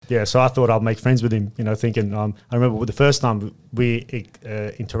Yeah, so I thought I'll make friends with him, thinking, I remember the first time we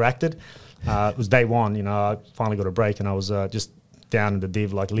interacted, it was day one, I finally got a break and I was just down in the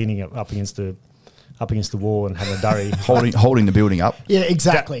div, like leaning up against the wall and having a durry. holding the building up. Yeah,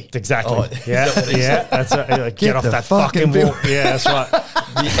 exactly. Exactly. Oh, yeah. That's get off that fucking wall. Yeah, that's right.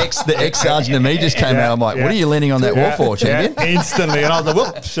 The ex-sergeant of me just came out. I'm like, what are you leaning on that wall for, champion? Yeah, instantly. And I was like,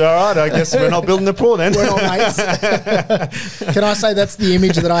 well, all right, I guess we're not building the pool then. We're not mates. Can I say that's the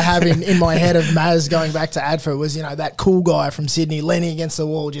image that I have in my head of Maz going back to ADFA was, that cool guy from Sydney leaning against the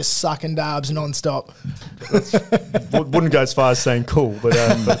wall, just sucking darbs non-stop. Wouldn't go as far as saying cool, but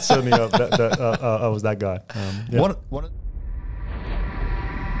certainly I was that guy. What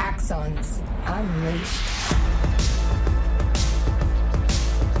Axons Unleashed.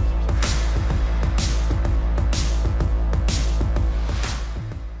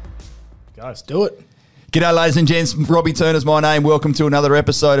 Guys, do it. G'day, ladies and gents. Robbie Turner's my name. Welcome to another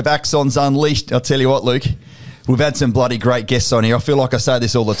episode of Axons Unleashed. I'll tell you what, Luke, we've had some bloody great guests on here. I feel like I say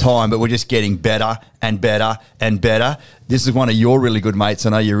this all the time, but we're just getting better and better and better. This is one of your really good mates.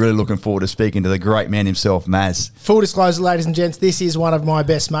 I know you're really looking forward to speaking to the great man himself, Maz. Full disclosure, ladies and gents, this is one of my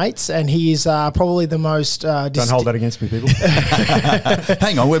best mates, and he is probably the most... Don't hold that against me, people.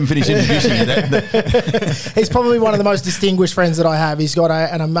 Hang on, we haven't finished introducing you. He's probably one of the most distinguished friends that I have. He's got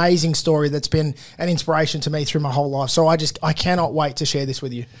an amazing story that's been an inspiration to me through my whole life. So I cannot wait to share this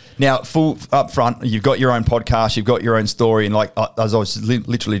with you. Now, full up front, you've got your own podcast, you've got your own story, and like as I was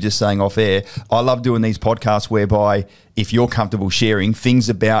literally just saying off air, I love doing these podcasts whereby if you're comfortable sharing things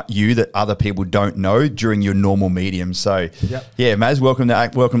about you that other people don't know during your normal medium. So, yeah, Maz, welcome to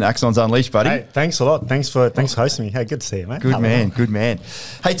Axons Unleashed, buddy. Hey, thanks a lot. Thanks for hosting me. Hey, good to see you, mate. Good man.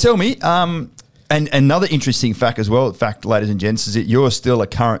 Hey, tell me, and another interesting fact as well, ladies and gents, is that you're still a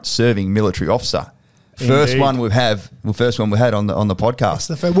current serving military officer. First one we had on the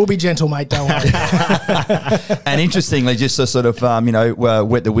podcast. We'll be gentle, mate. Don't worry. And interestingly, just to sort of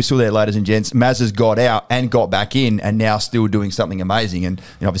wet the whistle there, ladies and gents, Maz has got out and got back in, and now still doing something amazing. And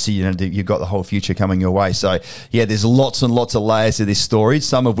obviously, you've got the whole future coming your way. So yeah, there's lots and lots of layers to this story.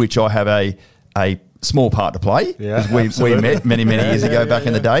 Some of which I have a small part to play, because we met many years ago back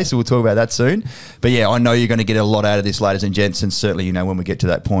in the day, so we'll talk about that soon. But yeah, I know you're going to get a lot out of this, ladies and gents, and certainly when we get to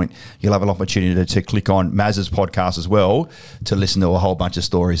that point, you'll have an opportunity to click on Maz's podcast as well to listen to a whole bunch of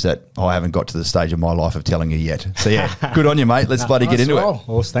stories that I haven't got to the stage of my life of telling you yet. So yeah, good on you, mate. Let's bloody get into it.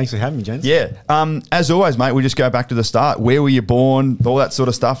 Awesome. Thanks for having me, gents. Yeah. As always, mate, we just go back to the start. Where were you born? All that sort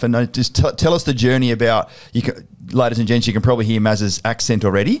of stuff, and just tell us the journey about. Ladies and gents, you can probably hear Maz's accent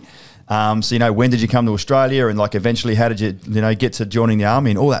already. So, when did you come to Australia, and actually how did you, get to joining the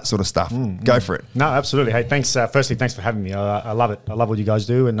army and all that sort of stuff? Go for it. No, absolutely. Hey, thanks. Firstly, thanks for having me. I love it. I love what you guys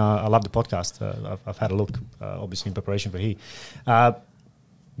do, and I love the podcast. I've had a look, obviously in preparation for here.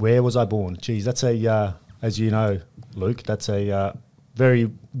 Where was I born? Geez, that's as you know, Luke, that's a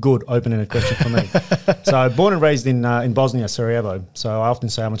very good open-ended question for me. So, born and raised in Bosnia, Sarajevo. So, I often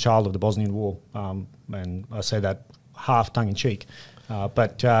say I'm a child of the Bosnian War, and I say that half tongue-in-cheek.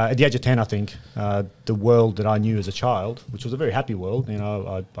 But at the age of 10, I think, the world that I knew as a child, which was a very happy world, we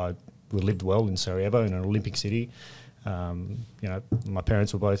lived well in Sarajevo, in an Olympic city. My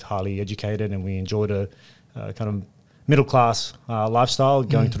parents were both highly educated, and we enjoyed a kind of middle-class lifestyle,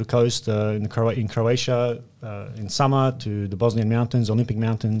 going to the coast in Croatia in summer, to the Bosnian mountains, Olympic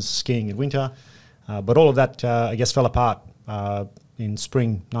mountains, skiing in winter. But all of that, I guess, fell apart in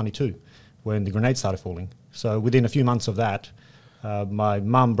spring '92 when the grenades started falling. So within a few months of that, my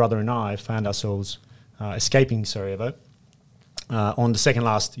mum, brother and I found ourselves escaping Sarajevo on the second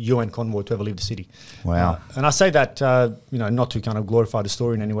last UN convoy to ever leave the city. Wow. And I say that, not to kind of glorify the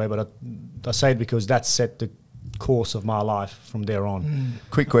story in any way, but I say it because that set the course of my life from there on.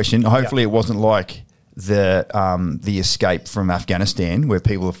 Quick question. Hopefully it wasn't like the escape from Afghanistan where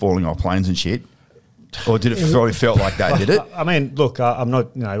people are falling off planes and shit. Or did it probably felt like that, did it? I mean, look, I'm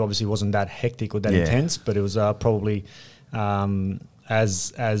not, obviously it wasn't that hectic or that intense, but it was probably...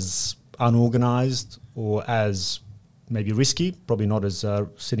 as unorganised or as maybe risky, probably not as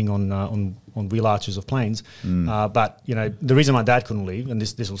sitting on wheel arches of planes. But the reason my dad couldn't leave, and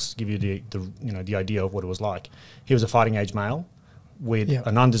this will give you the idea of what it was like. He was a fighting age male with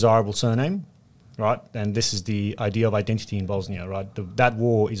an undesirable surname, right? And this is the idea of identity in Bosnia, right? That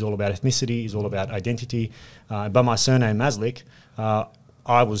war is all about ethnicity, is all about identity. By my surname Maslic,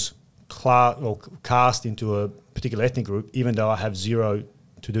 I was cast into a particular ethnic group, even though I have zero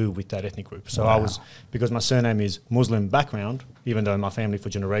to do with that ethnic group. So I was, because my surname is Muslim background, even though my family for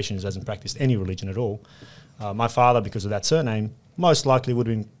generations hasn't practiced any religion at all, my father, because of that surname, most likely would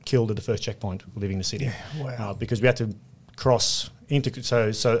have been killed at the first checkpoint leaving the city. Because we had to cross into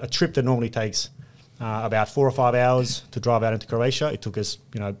so a trip that normally takes about 4 or 5 hours to drive out into Croatia. It took us,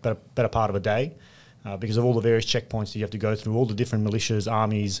 better part of a day because of all the various checkpoints that you have to go through, all the different militias,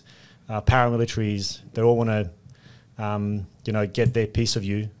 armies, paramilitaries. They all want to, get their piece of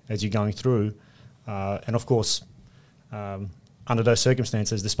you as you're going through. And of course, under those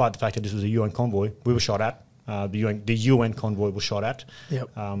circumstances, despite the fact that this was a UN convoy, we were shot at. The UN convoy was shot at. Yep.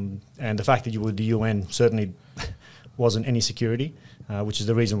 And the fact that you were the UN certainly wasn't any security, which is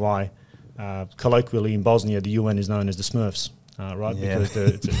the reason why colloquially in Bosnia the UN is known as the Smurfs, right? Yeah.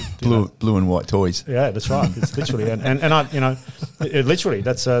 Because blue and white toys. yeah, that's right. It's literally and I literally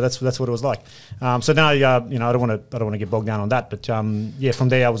that's what it was like. So now I don't want to get bogged down on that, but from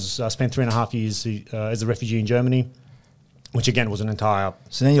there I spent 3.5 years as a refugee in Germany, which again was an entire.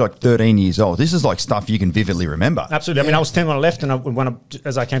 So now you're like 13 years old. This is like stuff you can vividly remember. Absolutely. I mean, I was 10 when I left, and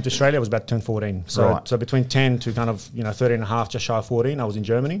as I came to Australia, I was about to turn 14. So, Right. so between 10 to 13 and a half, just shy of 14, I was in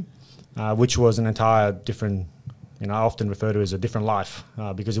Germany, which was an entire different, I often refer to as a different life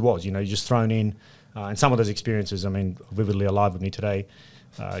because it was, you're just thrown in. And some of those experiences, I mean, are vividly alive with me today.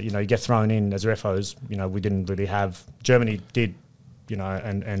 You get thrown in as refos. We didn't really have, Germany did,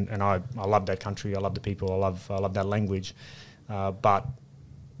 and I love that country. I love the people. I love that language. But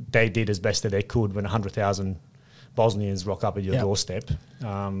they did as best that they could when 100,000 Bosnians rock up at your doorstep.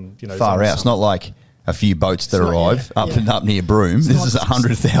 Far out. It's not like a few boats that arrive up near Broome. This is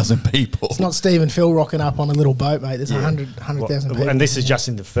 100,000 people. It's not Steve and Phil rocking up on a little boat, mate. There's 100,000 people. And this is just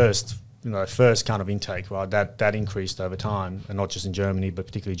in the first kind of intake, right? That increased over time, and not just in Germany, but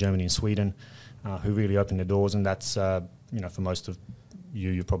particularly Germany and Sweden, who really opened the doors. And that's, for most of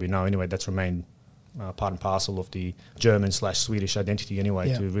you probably know anyway, that's remained part and parcel of the German/Swedish identity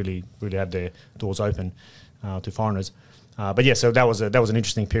anyway, to really have their doors open to foreigners. So that was an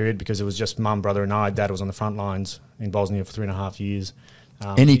interesting period because it was just mum, brother, and I. Dad was on the front lines in Bosnia for 3.5 years.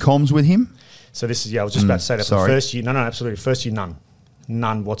 Any comms with him? So this is I was just about to say that for the first year. No, absolutely, first year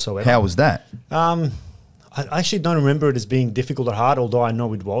none whatsoever. How was that? I actually don't remember it as being difficult or hard, although I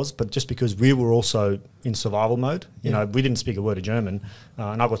know it was, but just because we were also in survival mode. We didn't speak a word of German,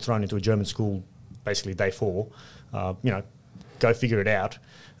 and I got thrown into a German school basically day 4. Go figure it out.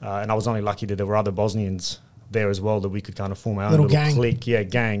 And I was only lucky that there were other Bosnians there as well that we could kind of form our own little gang. clique,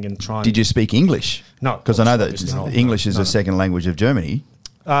 gang, and try. Did you speak English? No, because I know that English is a second language of Germany.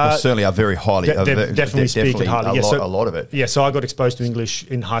 Certainly are very highly. Definitely speak it highly. A lot of it. Yeah, so I got exposed to English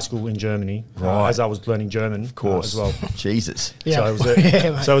in high school in Germany as I was learning German, of course, as well. Jesus. Yeah.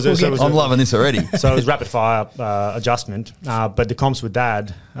 So it was I'm loving this already. So it was rapid fire adjustment, but the comps with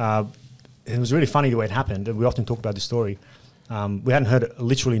Dad, it was really funny the way it happened. And we often talk about this story. We hadn't heard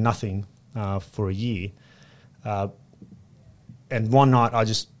literally nothing for a year, and one night I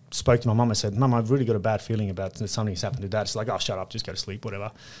just spoke to my mum and said, "Mum, I've really got a bad feeling about that something's happened to Dad." She's like, "Oh, shut up, just go to sleep, whatever."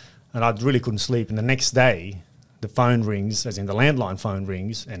 And I really couldn't sleep. And the next day, the phone rings, as in the landline phone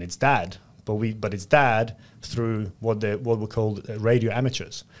rings, and it's Dad. But it's Dad through what were called radio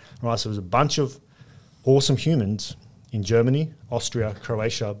amateurs, right? So it was a bunch of awesome humans in Germany, Austria,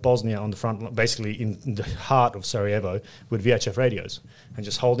 Croatia, Bosnia on the front, basically in the heart of Sarajevo, with VHF radios, and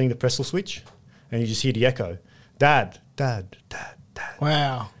just holding the Pressel switch, and you just hear the echo, "Dad, Dad, Dad, Dad."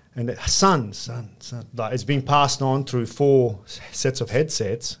 Wow. And son. Like it's been passed on through 4 sets of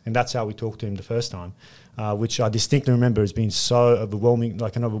headsets, and that's how we talked to him the first time, which I distinctly remember as being so overwhelming,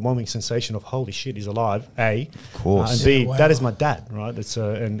 like an overwhelming sensation of holy shit, he's alive. A, of course, and B, that is my dad, right? It's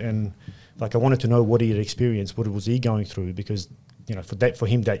and like I wanted to know what he had experienced, what was he going through, because for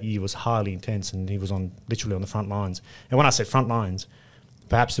him that year was highly intense, and he was literally on the front lines. And when I say front lines,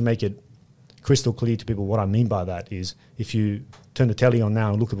 perhaps to make it crystal clear to people what I mean by that is, if you turn the telly on now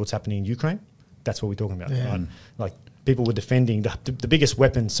and look at what's happening in Ukraine, that's what we're talking about, right? Like people were defending the biggest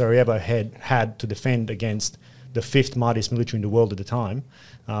weapon Sarajevo had to defend against the 5th mightiest military in the world at the time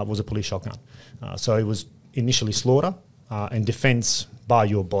was a police shotgun. So it was initially slaughter and defense by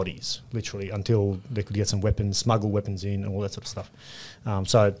your bodies, literally, until they could get some weapons, smuggle weapons in, and all that sort of stuff.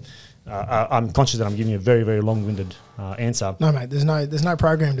 I'm conscious that I'm giving you a very, very long-winded answer. No, mate, there's no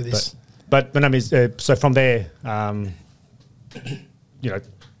program to this. But I mean, so from there,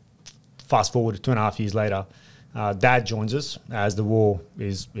 fast forward 2.5 years later, Dad joins us as the war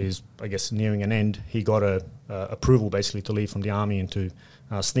is I guess nearing an end. He got a approval basically to leave from the army and to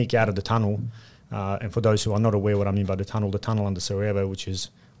sneak out of the tunnel. And for those who are not aware what I mean by the tunnel under Sarajevo, which is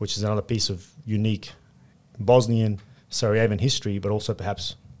another piece of unique Bosnian Sarajevan history, but also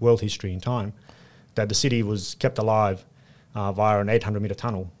perhaps world history in time, that the city was kept alive via an 800-meter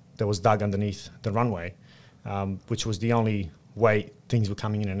tunnel that was dug underneath the runway, which was the only way things were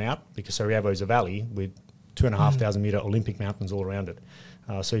coming in and out, because Sarajevo is a valley with 2,500 meter Olympic mountains all around it.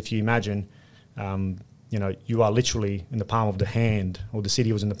 So if you imagine, you are literally in the palm of the hand, or the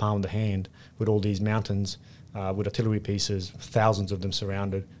city was in the palm of the hand, with all these mountains, with artillery pieces, thousands of them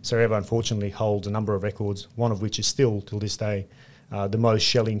surrounded. Sarajevo, unfortunately, holds a number of records, one of which is still, till this day, the most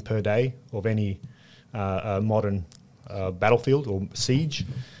shelling per day of any modern battlefield or siege,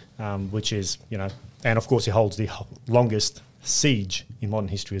 which is, and of course it holds the longest siege in modern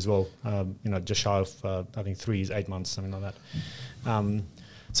history as well, just shy of, I think 3 years, 8 months, something like that.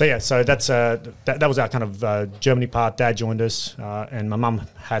 So that's that was our kind of Germany part. Dad joined us, and my mum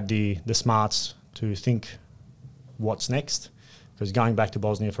had the smarts to think what's next, because going back to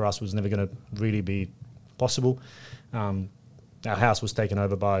Bosnia for us was never going to really be possible. Our house was taken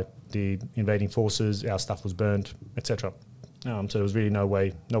over by the invading forces. Our stuff was burnt, etc. So there was really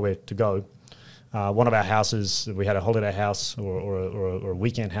nowhere to go. One of our houses, we had a holiday house or a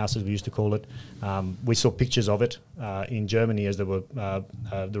weekend house, as we used to call it. We saw pictures of it in Germany as there were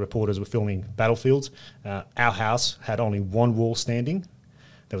the reporters were filming battlefields. Our house had only one wall standing.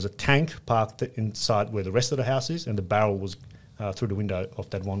 There was a tank parked inside where the rest of the house is, and the barrel was through the window of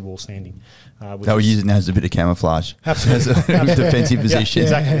that one wall standing. They were using that as a bit of camouflage. Absolutely. As a defensive position.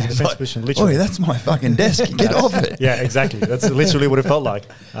 Yeah, exactly. Defensive position, literally. Oh, that's my fucking desk. Get off it. Yeah, exactly. That's literally what it felt like.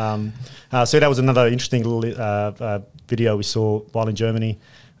 So that was another interesting little video we saw while in Germany.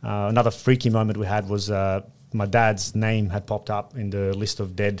 Another freaky moment we had was my dad's name had popped up in the list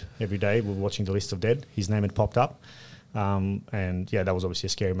of dead every day. We were watching the list of dead. His name had popped up. And yeah, that was obviously a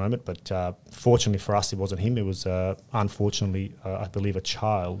scary moment, but fortunately for us, it wasn't him. It was unfortunately, I believe, a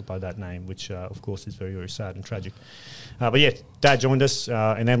child by that name, which of course is very, very sad and tragic. But yeah, Dad joined us,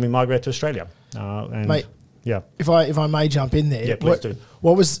 and then we migrated to Australia. And Mate, yeah, if I may jump in there, yeah, please do.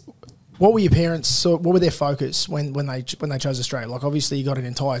 What were your parents? What were their focus when they chose Australia? Like, obviously, you got an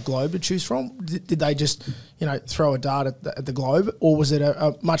entire globe to choose from. Did they just throw a dart at the globe, or was it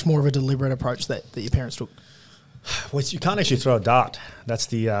a much more of a deliberate approach that your parents took? Well, you can't actually throw a dart. That's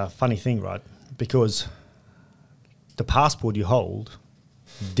the funny thing, right? Because the passport you hold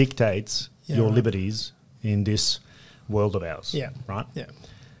dictates your liberties in this world of ours. Yeah. Right? Yeah.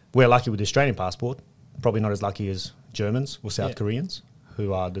 We're lucky with the Australian passport, probably not as lucky as Germans or South Koreans,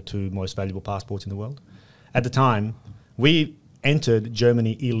 who are the two most valuable passports in the world. At the time, we entered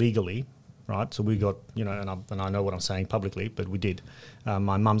Germany illegally, right? So we got, and I know what I'm saying publicly, but we did.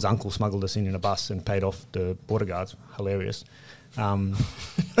 My mum's uncle smuggled us in a bus and paid off the border guards. Hilarious.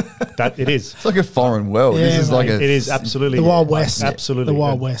 That it is. It's like a foreign world. Yeah, this is like it is absolutely the Wild West. Absolutely The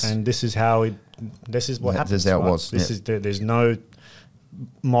Wild West. And this is how this is what happens. This is how it right? was. This is there's no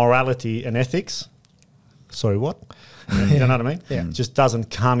morality and ethics. Sorry, what? You know what I mean? Yeah. It just doesn't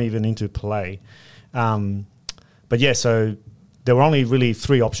come even into play. But yeah, so there were only really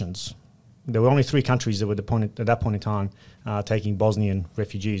 3 options. There were only 3 countries that were at that point in time taking Bosnian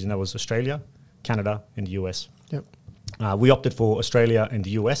refugees, and that was Australia, Canada, and the US. Yep. We opted for Australia and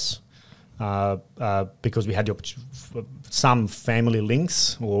the US because we had some family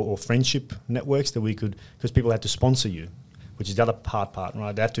links or friendship networks that we could, because people had to sponsor you, which is the other part,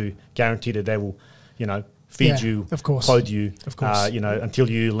 right? They have to guarantee that they will, feed you, of course, clothe you, of course, until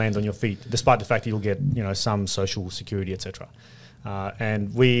you land on your feet, despite the fact that you'll get, some social security, etc.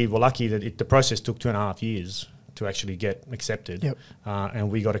 And we were lucky that the process took 2.5 years to actually get accepted. Yep. And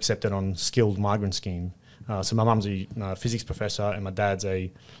we got accepted on skilled migrant scheme. So my mum's a physics professor and my dad's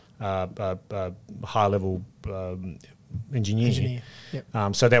a high-level engineer.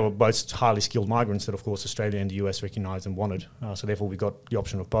 Yep. So they were both highly skilled migrants that, of course, Australia and the US recognised and wanted. So therefore, we got the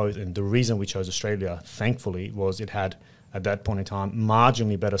option of both. And the reason we chose Australia, thankfully, was it had, at that point in time,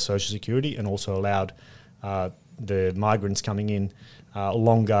 marginally better social security and also allowed the migrants coming in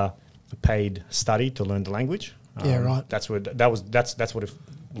longer paid study to learn the language. Right. That's what it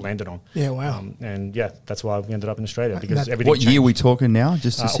landed on. Yeah, wow. And yeah, that's why we ended up in Australia, because That- everything What year changed. are we talking now,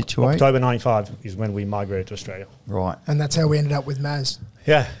 just to situate? October 95 is when we migrated to Australia. Right. And that's how we ended up with Maz.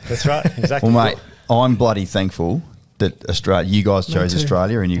 Yeah, that's right. Exactly. Well, mate, I'm bloody thankful that you guys chose too.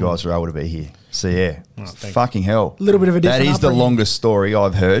 Australia and you guys were able to be here. So yeah, thank fucking hell. A little bit of a different That is the upbringing. longest story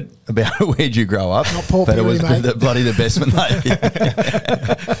I've heard about where'd you grow up. Not Port but it Pirie, was mate. bloody the best one.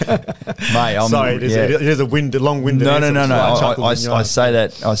 Mate, I'm, Sorry, it is a long-winded No. answer. That's why I chuckled I when you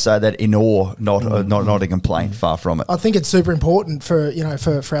asked. say that in awe, not a complaint. Far from it. I think it's super important for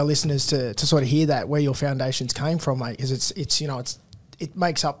for our listeners to sort of hear that, where your foundations came from, mate, because it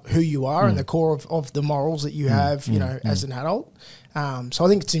makes up who you are and the core of the morals that you have, as an adult. So I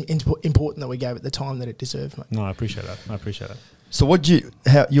think it's important that we gave it the time that it deserved, mate. No, I appreciate that. So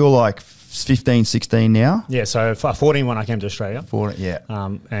you're like 15, 16 now? Yeah, so 14 when I came to Australia. 14, yeah.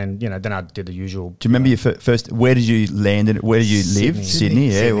 And, then I did the usual. Do you remember your first, where did you land and where did you live? Sydney.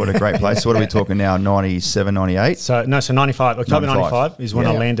 Yeah, what a great place. So what are we talking now, 97, 98? So 95, October 95 is when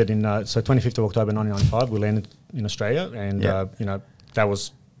I landed in, so 25th of October 1995, we landed in Australia and, that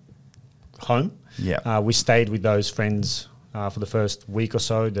was home. Yeah. We stayed with those friends for the first week or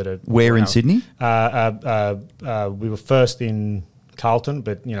so. Where in Sydney? We were first in Carlton,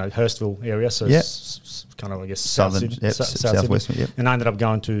 but Hurstville area, so kind of I guess southwest. Yep. And I ended up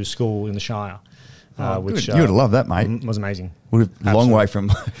going to school in the Shire, which you would have loved that, mate. Was amazing. Long way from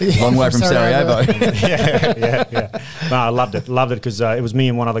Sarajevo. yeah. No, I loved it because it was me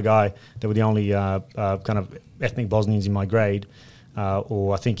and one other guy that were the only kind of ethnic Bosnians in my grade,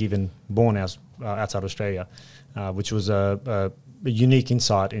 or I think even born outside Australia, which was a unique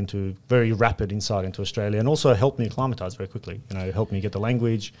very rapid insight into Australia, and also helped me acclimatise very quickly. Helped me get the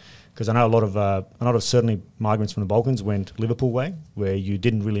language, because I know a lot of certainly migrants from the Balkans went Liverpool way, where you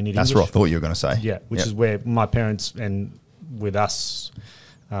didn't really need English. That's what I thought you were going to say. Yeah, which is where my parents and with us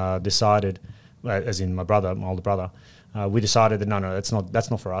decided, as in my older brother, we decided that no,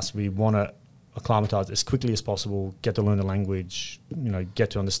 that's not for us. We want to acclimatise as quickly as possible, get to learn the language, get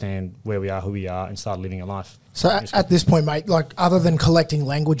to understand where we are, who we are, and start living a life. So at this point, mate, like other than collecting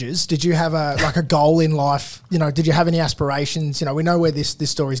languages, did you have a goal in life? Did you have any aspirations? We know where this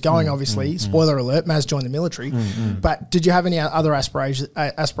story is going. Obviously, spoiler alert: Maz joined the military. But did you have any other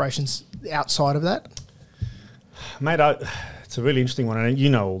aspirations outside of that? Mate, it's a really interesting one, and you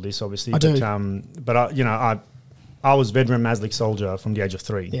know all this, obviously. I do. But I was Vedran Maslic soldier from the age of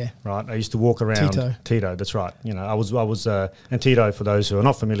 3. Yeah. Right. I used to walk around. Tito, that's right. I was, and Tito, for those who are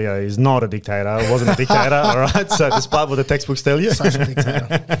not familiar, is not a dictator. I wasn't a dictator. All right. So despite what the textbooks tell you. Social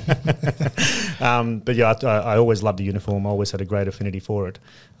dictator. But yeah, I always loved the uniform. I always had a great affinity for it.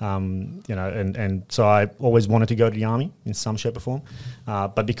 And so I always wanted to go to the army in some shape or form.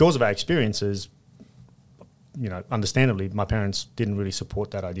 But because of our experiences, understandably, my parents didn't really support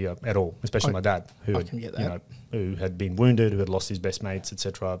that idea at all, especially my dad, who who had been wounded, who had lost his best mates,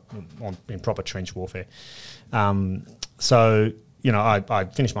 etc., in proper trench warfare. So I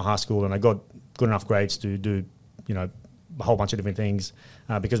finished my high school and I got good enough grades to do a whole bunch of different things.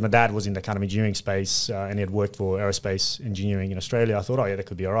 Because my dad was in the kind of engineering space and he had worked for aerospace engineering in Australia, I thought, that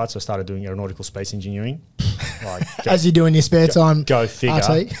could be all right. So I started doing aeronautical space engineering. As you do in your spare time. Go figure.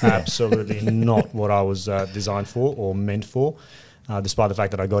 RT. Absolutely not what I was designed for or meant for, despite the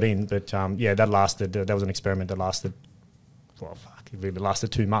fact that I got in. But that lasted, that was an experiment that lasted, it really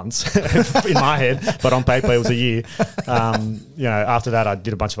lasted 2 months in my head, but on paper it was a year. After that I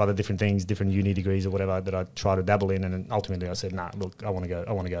did a bunch of other different things, different uni degrees or whatever that I tried to dabble in, and then ultimately I said, look, I want to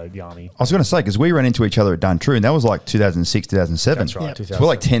go to the army. I was going to say, because we ran into each other at Duntrue, and that was like 2006, 2007. That's right. Yep. So we're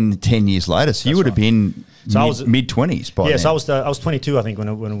like 10 years later. So you would have been mid-20s by then. So I was 22, I think, when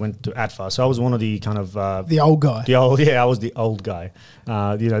I went to ADFA. So I was one of the kind of the old guy. I was the old guy.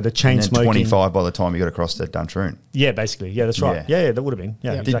 The chain smoking. 25 by the time you got across to Duntroon. Yeah, basically. Yeah, that's right. Yeah, that would have been.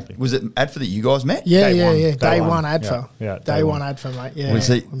 Yeah, exactly. Was it ADFA that you guys met? Yeah. Day one ADFA. Yeah, day one ADFA, mate.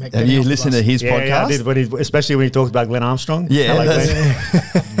 Yeah. Have you listened to his podcast? Yeah, I did, especially when he talked about Glenn Armstrong. Yeah.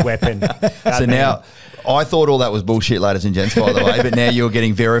 Weapon. So now, I thought all that was bullshit, ladies and gents, by the way, but now you're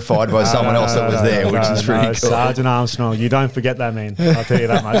getting verified by someone else that was there, which is pretty cool. Sergeant Armstrong, you don't forget that, man. I'll tell you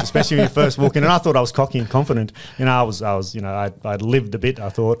that much, especially when you first walk in. And I thought I was cocky and confident. I'd lived a bit, I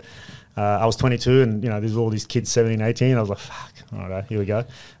thought. I was 22 and, there's all these kids, 17, 18. I was like, fuck, all right, here we go.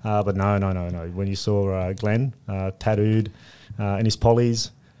 But no. When you saw Glenn tattooed in his polys,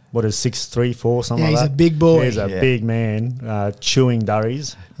 what is 6'3", 4", something like that? He's a big boy. He's a big man, chewing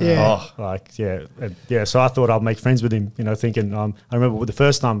durries. So I thought I'd make friends with him, thinking, I remember the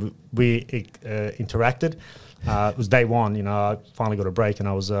first time we interacted, it was day one, I finally got a break and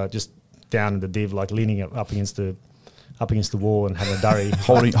I was just down in the div, like leaning up against the wall and having a durry.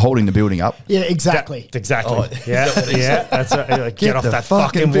 holding the building up. Yeah, exactly. Exactly. Oh, that's right. Get off that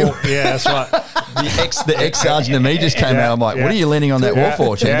fucking wall. Yeah, that's right. The ex-sergeant and me just came out. I'm like, what are you leaning on that wall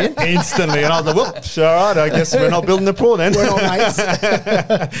for, champion? Instantly. And I was like, well, all right, I guess we're not building the pool then. We're not mates.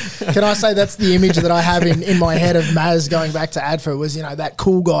 Can I say that's the image that I have in my head of Maz going back to ADFA was, that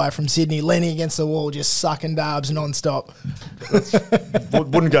cool guy from Sydney leaning against the wall, just sucking darbs non-stop.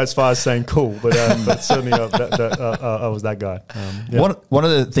 Wouldn't go as far as saying cool, but certainly I was that guy. One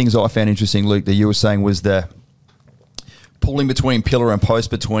of the things I found interesting, Luke, that you were saying was the pulling between pillar and post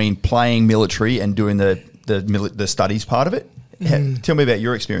between playing military and doing the studies part of it. Tell me about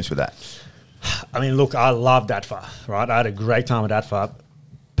your experience with that. I mean, look, I loved ADFA, right? I had a great time at ADFA.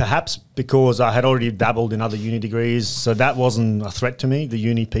 perhaps because I had already dabbled in other uni degrees, so that wasn't a threat to me. The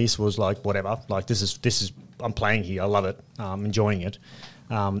uni piece was like, whatever, like this is I'm playing here, I love it, enjoying it.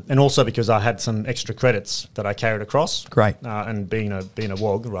 And also because I had some extra credits that I carried across. Great. And being a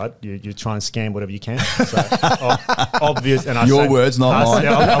WOG, right, you try and scam whatever you can. So obvious. And Your words, not mine.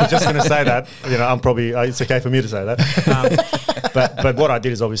 I was just going to say that. I'm probably it's okay for me to say that. But what I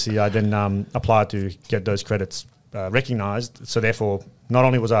did is obviously I then applied to get those credits recognised. So therefore, not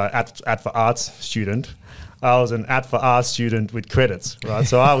only was I at for arts student, I was an at for arts student with credits, right?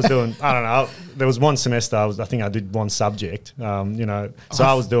 So I was doing, I don't know, there was one semester, I think I did one subject, so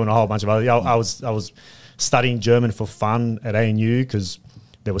I was doing a whole bunch of other, I was studying German for fun at ANU because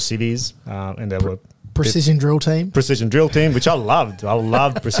there were civvies and there were... Precision drill team, which I loved. I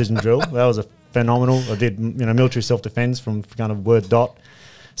loved precision drill. That was a phenomenal. I did, military self-defense from kind of word dot.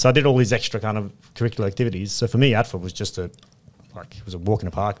 So I did all these extra kind of curricular activities. So for me, ATFA was just it was a walk in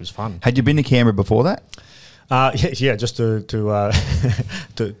the park. It was fun. Had you been to Canberra before that? Yeah, just to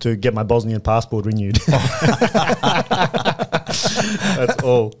get my Bosnian passport renewed. That's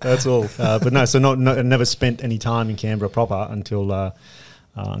all. But no, so never spent any time in Canberra proper until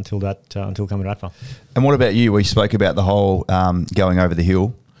coming to ATFA. And what about you? We spoke about the whole going over the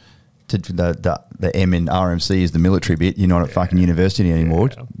hill. To the M in RMC is the military bit. You're not at fucking university anymore.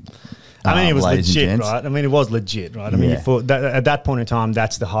 Yeah. I mean, it was legit, right? I mean, it was legit, right? I mean, at that point in time,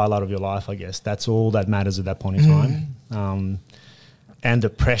 that's the highlight of your life, I guess. That's all that matters at that point in time. And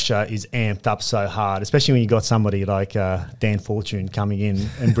the pressure is amped up so hard, especially when you got somebody like Dan Fortune coming in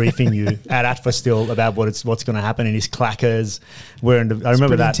and briefing you at ATFA still about what's going to happen in his clackers. I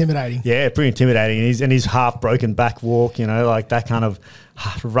remember that. Intimidating. Yeah, pretty intimidating. And his half broken back walk, like that kind of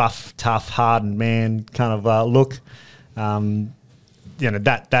rough, tough, hardened man kind of look.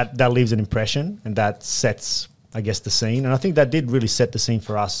 That leaves an impression, and that sets, I guess, the scene. And I think that did really set the scene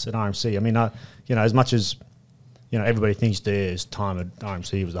for us at RMC. I mean, as much as everybody thinks there's time at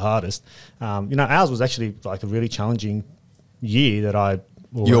RMC was the hardest. Ours was actually like a really challenging year that I.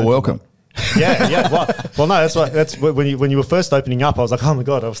 You're welcome. Yeah. Well, no, that's when you were first opening up. I was like, oh my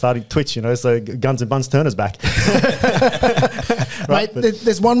god, I was starting Twitch. So Guns and Buns Turner's back. Right, mate,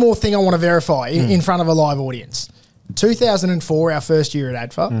 there's one more thing I want to verify in front of a live audience. 2004, our first year at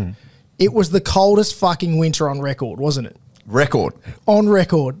ADFA, it was the coldest fucking winter on record, wasn't it? On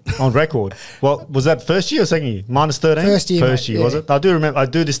record. Well, was that first year or second year? -13? First year, mate, yeah. Was it? I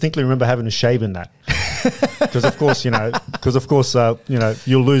do distinctly remember having to shave in that. Because of course,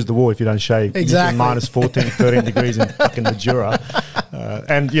 you'll lose the war if you don't shave. Exactly. -14, 13 degrees in fucking Majura.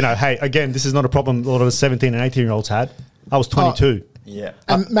 And hey, again, this is not a problem a lot of the 17 and 18-year-olds had. I was 22. Yeah.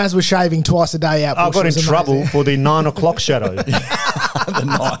 And Maz was shaving twice a day out. I got in trouble for the 9 o'clock shadow. the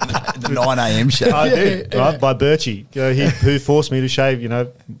 9 a.m. shadow. I did, right, by Birchie, who forced me to shave,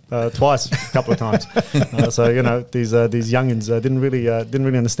 twice, a couple of times. These youngins didn't really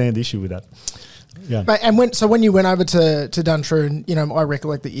understand the issue with that. Yeah. Mate, and when you went over to Duntroon, I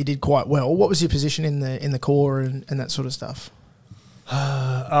recollect that you did quite well. What was your position in the Corps and that sort of stuff?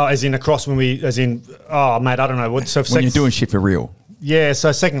 As in across mate, I don't know. When you're doing shit for real. Yeah,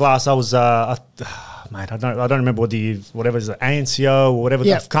 so second class, I was, mate, I don't remember whatever is it, ANCO or whatever.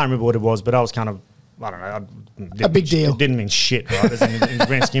 Yep. I can't remember what it was, but I was kind of, I don't know. A big deal. It didn't mean shit, right, in the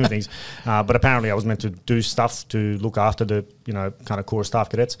grand scheme of things. But apparently I was meant to do stuff to look after the, kind of core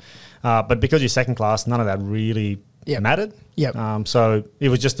staff cadets. But because you're second class, none of that really mattered. Yep. So it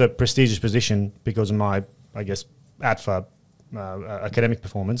was just a prestigious position because of my, I guess, ATFA academic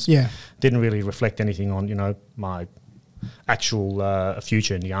performance. Yeah. Didn't really reflect anything on, my actual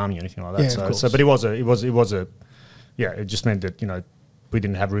future in the army or anything like that. Yeah, but it just meant that we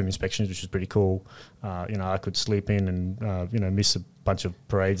didn't have room inspections, which was pretty cool. I could sleep in and miss a bunch of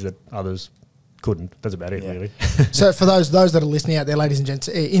parades that others couldn't. That's about it, really. So for those that are listening out there, ladies and gents,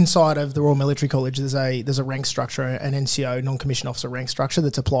 inside of the Royal Military College, there's a rank structure, an NCO, non-commissioned officer rank structure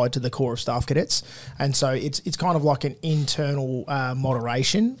that's applied to the Corps of Staff Cadets, and so it's kind of like an internal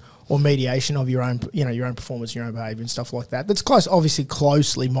moderation or mediation of your own performance, your own behaviour and stuff like that. That's obviously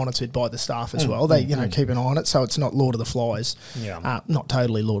closely monitored by the staff as well. They, keep an eye on it, so it's not Lord of the Flies. Yeah. Not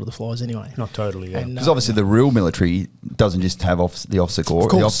totally Lord of the Flies anyway. Not totally, yeah. Because obviously the real military doesn't just have the officer corps. Of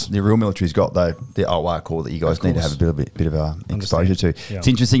course. The real military's got the OR corps that you guys need to have a bit of exposure to. Yeah. It's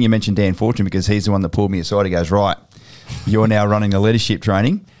interesting you mentioned Dan Fortune because he's the one that pulled me aside. He goes, right, you're now running the leadership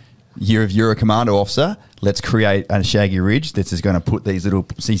training. You're a commando officer. Let's create a Shaggy Ridge that's just going to put these little...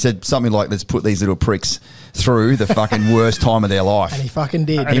 So he said something like, let's put these little pricks through the fucking worst time of their life. And he fucking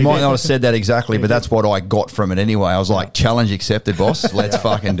did. He might not have said that exactly, but that's what I got from it anyway. I was like, challenge accepted, boss. Let's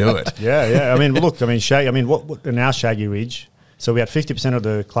fucking do it. Yeah. I mean, look, what in our Shaggy Ridge, So we had 50% of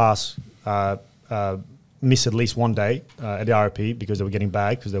the class miss at least one day at the ROP because they were getting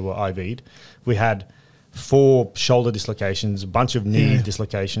bagged because they were IV'd. We had 4 shoulder dislocations, a bunch of knee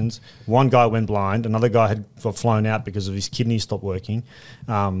dislocations. One guy went blind. Another guy had flown out because of his kidneys stopped working.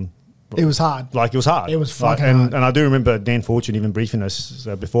 It was hard. It was hard. It was fucking hard. hard. And I do remember Dan Fortune even briefing us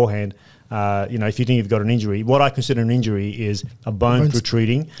beforehand. If you think you've got an injury, what I consider an injury is a bone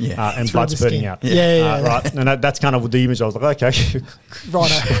protruding and blood spurting out. Right. And that's kind of the image. I was like, okay,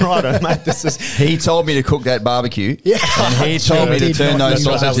 righto, mate. This is. He told me to cook that barbecue. And he told me to turn those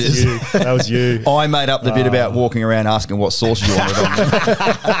sausages. That was you. I made up the bit about walking around asking what sauce you wanted on.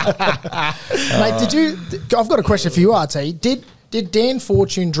 Mate, I've got a question for you, RT. Did Dan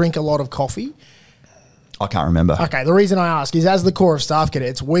Fortune drink a lot of coffee? I can't remember. Okay, the reason I ask is as the Corps of Staff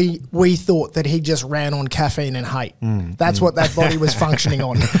Cadets, we thought that he just ran on caffeine and hate. That's what that body was functioning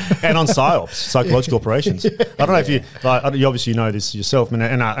on. And on PSYOPs, psychological operations. I don't know if you obviously know this yourself, and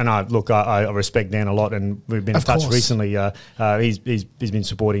I respect Dan a lot, and we've been in touch recently. He's been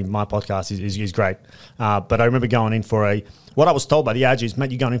supporting my podcast. He's great. But I remember going in for what I was told by the AG is,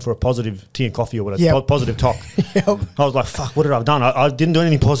 mate, you're going in for a positive tea and coffee or whatever, positive talk. I was like, fuck, what have I done? I didn't do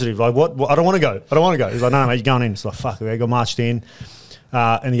anything positive. Like, what? I don't want to go. He's like, no, mate, you're going in. It's like, fuck, I got marched in.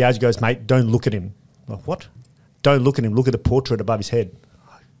 And the AG goes, mate, don't look at him. I'm like, what? Don't look at him. Look at the portrait above his head.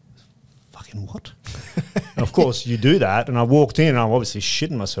 Like, fucking what? And of course, you do that. And I walked in and I'm obviously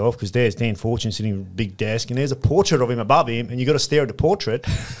shitting myself because there's Dan Fortune sitting at a big desk and there's a portrait of him above him and you got to stare at the portrait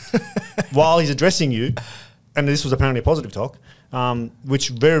while he's addressing you. And this was apparently a positive talk, which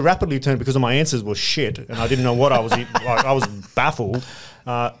very rapidly turned, because of my answers were shit and I didn't know what I was, I was baffled.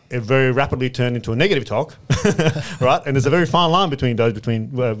 It very rapidly turned into a negative talk, right? And there's a very fine line between those,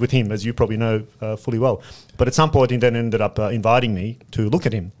 with him, as you probably know fully well. But at some point, he then ended up inviting me to look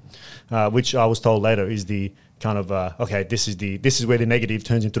at him, which I was told later is the kind of this is where the negative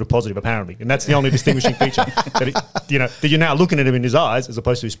turns into the positive, apparently, and that's the only distinguishing feature that you're now looking at him in his eyes as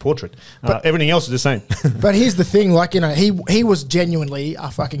opposed to his portrait. But everything else is the same. But here's the thing, he was genuinely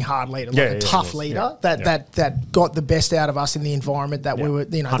a fucking hard leader, a tough leader that got the best out of us in the environment that we were,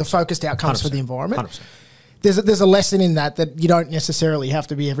 the focused outcomes for the environment. 100%. There's a lesson in that you don't necessarily have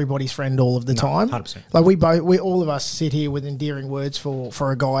to be everybody's friend all of the time. 100%. Like all of us sit here with endearing words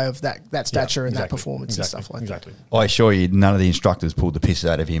for a guy of that stature and that performance and stuff like that. I assure you, none of the instructors pulled the piss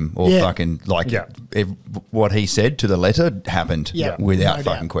out of him or what he said to the letter happened without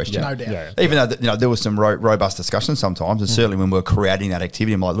fucking question. No doubt. Even though there was some robust discussion sometimes, and certainly when we were creating that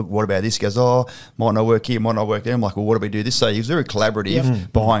activity, I'm like, look, what about this? He goes, might not work here, might not work there. I'm like, well, what do we do this? So he was very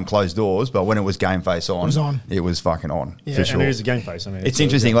collaborative behind closed doors, but when it was game face on. It was fucking on, for sure. And it is a game face. I mean, it's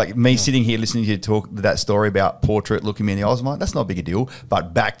interesting, like me sitting here listening to you talk that story about portrait, looking me in the eyes, I'm like, that's not a big a deal.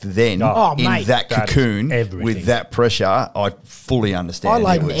 But back then, mate, that cocoon, with that pressure, I fully understand. I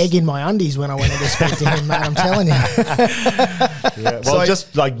laid an egg in my undies when I went to speak to him, mate, I'm telling you. Well,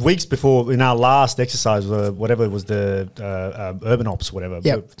 just like weeks before, in our last exercise, whatever it was, the urban ops, whatever,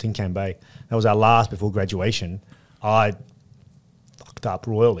 Tincan Bay, that was our last before graduation. I fucked up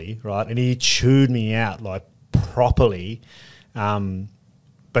royally, right? And he chewed me out like properly,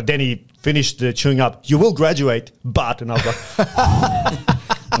 but then he finished the chewing up. You will graduate, but, and I was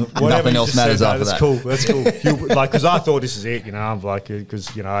like, nothing else matters after that. That's cool. Because I thought this is it, I'm like,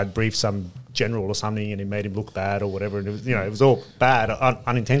 because I'd briefed some general or something, and it made him look bad or whatever, and it was, it was all bad,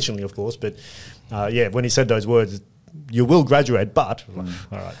 unintentionally, of course. But when he said those words, you will graduate, but all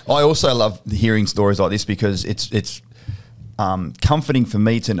right. I also love hearing stories like this because it's comforting for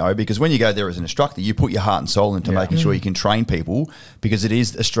me to know, because when you go there as an instructor, you put your heart and soul into making sure you can train people, because it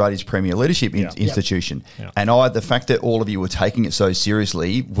is Australia's premier leadership institution. And the fact that all of you were taking it so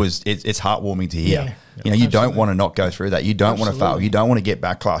seriously it's heartwarming to hear. You don't want to not go through that. You don't want to fail. You don't want to get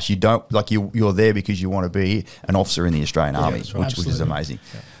backlash. You don't you're there because you want to be an officer in the Australian Army, which is amazing.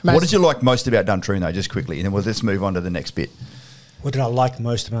 What did you like most about Duntroon, though, just quickly, and then let's move on to the next bit. What did I like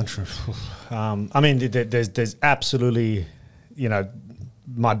most about Duntroon? I mean, there's absolutely,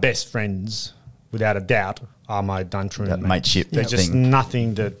 my best friends, without a doubt, are my Duntroon mateship. There's just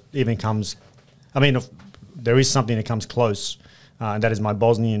nothing that even comes. I mean, there is something that comes close, and that is my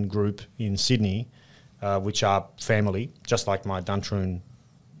Bosnian group in Sydney, which are family, just like my Duntroon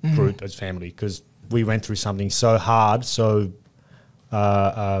group as family, because we went through something so hard, so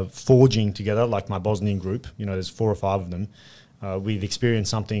forging together, like my Bosnian group. There's 4 or 5 of them. We've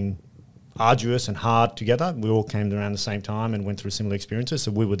experienced something arduous and hard together. We all came around the same time and went through similar experiences,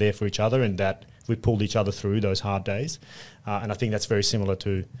 so we were there for each other, and that we pulled each other through those hard days. And I think that's very similar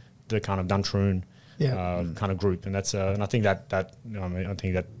to the kind of Duntroon kind of group, and that's and I think that I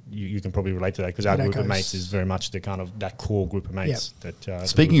think that you can probably relate to that because our group of mates is very much the kind of that core group of mates. That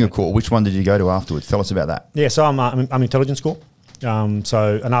speaking of core, which one did you go to afterwards? Tell us about that. Yeah, so I'm intelligence corps. And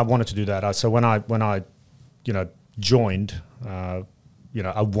I wanted to do that. So when I joined, I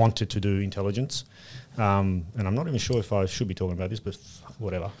wanted to do intelligence. And I'm not even sure if I should be talking about this, but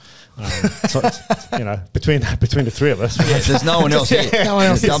whatever. So between the three of us, yes, there's no one else here. No one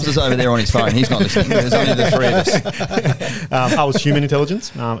else. Stubbs is over there on his phone. He's not listening. There's only the three of us. I was human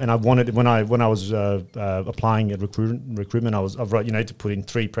intelligence, and I wanted when I was applying at recruitment, I wrote to put in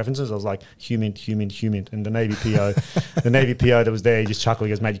 3 preferences. I was like human, and the Navy PO, that was there, he just chuckled.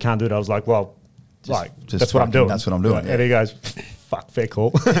 He goes, "Mate, you can't do it." I was like, "Well, that's what I'm doing." That's what I'm doing. And he goes, "Fuck, fair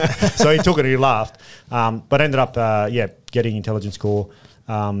call." So he took it and he laughed. But I ended up, getting intelligence corps.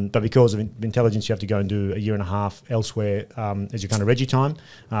 But because of intelligence, you have to go and do a year and a half elsewhere as your kind of Reggie time,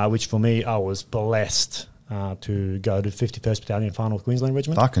 which for me, I was blessed to go to 51st Battalion Far North Queensland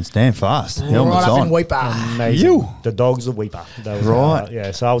Regiment. Fucking stand fast. Right up in Weipa. Amazing. The dogs of Weipa.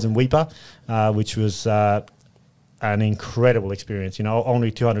 Right. So I was in Weipa, which was an incredible experience.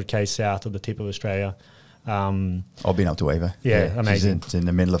 Only 200k south of the tip of Australia. I've been up to Eva. Yeah, amazing. It's in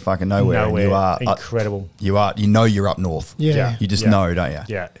the middle of fucking nowhere. And you are incredible. You're up north. Yeah. You just know, don't you?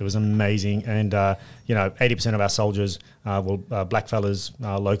 Yeah, it was amazing. And 80% of our soldiers were black fellas,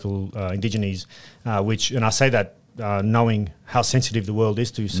 local Indigenes, and I say that knowing how sensitive the world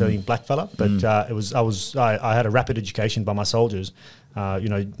is to serving black fella, but I had a rapid education by my soldiers.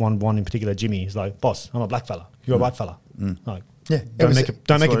 One in particular, Jimmy, is like, "Boss, I'm a black fella. You're a white fella." Like, yeah, don't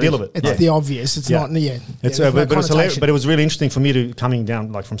make a deal of it. It's the obvious. It's not. Yeah, it's but it was hilarious. But it was really interesting for me to coming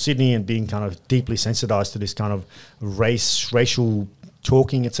down like from Sydney and being kind of deeply sensitized to this kind of racial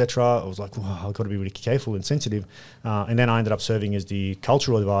talking, etc. I was like, wow, I've got to be really careful and sensitive. And then I ended up serving as the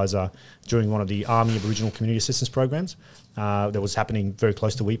cultural advisor during one of the Army Aboriginal Community Assistance programs that was happening very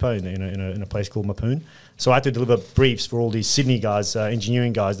close to Weipa in a place called Mapoon. So I had to deliver briefs for all these Sydney guys,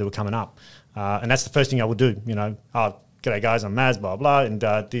 engineering guys that were coming up. And that's the first thing I would do, "G'day guys, I'm Maz, blah, blah, and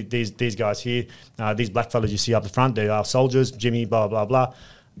these guys here, these black fellas you see up the front, they are soldiers, Jimmy, blah, blah, blah."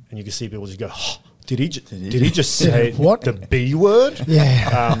 And you can see people just go, "Oh, did he just say what? The B word?"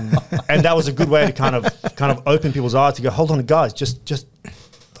 Yeah. And that was a good way to kind of open people's eyes to go, "Hold on, guys, just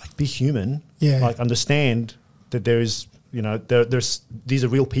like be human." Yeah. Like understand that there is, there's these are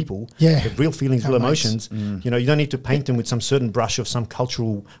real people. Yeah. They have real feelings, real emotions. You don't need to paint them with some certain brush of some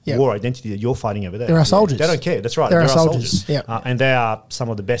cultural war identity that you're fighting over there. They're our soldiers. They don't care. That's right. They're our soldiers. Yeah. And they are some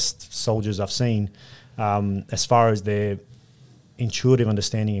of the best soldiers I've seen as far as their intuitive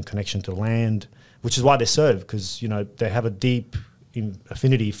understanding and connection to land, which is why they serve, because they have a deep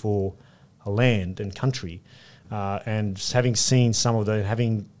affinity for a land and country, and having seen some of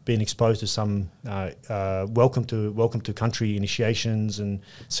having been exposed to some welcome to country initiations and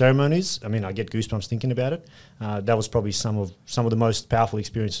ceremonies. I mean, I get goosebumps thinking about it. That was probably some of the most powerful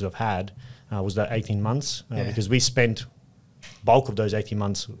experiences I've had. Was that 18 months because we spent bulk of those 18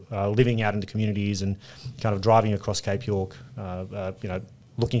 months living out in the communities and kind of driving across Cape York,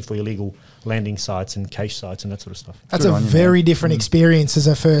 looking for illegal landing sites and cache sites and that sort of stuff. That's a very different experience as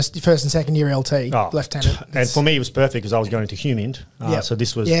a first and second year LT lieutenant. And for me, it was perfect because I was going to Humint. So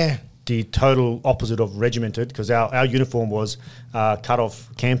this was the total opposite of regimented, because our uniform was cut off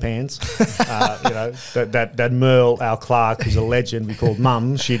campans. That Merle, our clerk, who's a legend, we called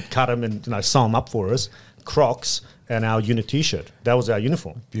Mum. She'd cut them and sew them up for us. Crocs and our unit T-shirt. That was our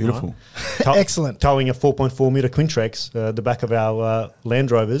uniform. Beautiful. Right? Excellent. Towing a 4.4 metre Quintrex, the back of our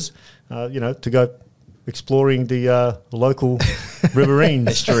Land Rovers, to go exploring the local riverines.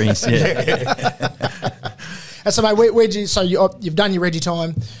 Estuaries, And so, mate, where'd you? So you've done your Reggie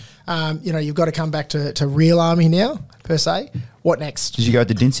time. You've got to come back to real army now, per se. What next? Did you go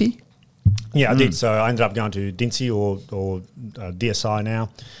to Dincy? Yeah, I did. So I ended up going to Dincy or DSI now,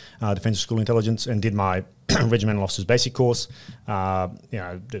 Defence School Intelligence, and did my regimental officers basic course. How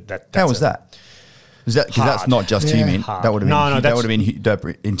was that? Because that's not just human. Hard. That would have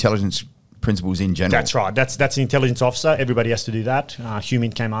been intelligence principles in general. That's right. That's the intelligence officer. Everybody has to do that.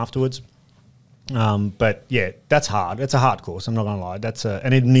 Human came afterwards. But yeah, that's hard. It's a hard course. I'm not going to lie.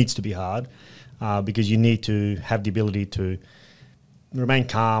 And it needs to be hard because you need to have the ability to remain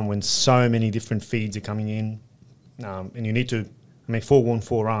calm when so many different feeds are coming in, and you need to. Forewarned,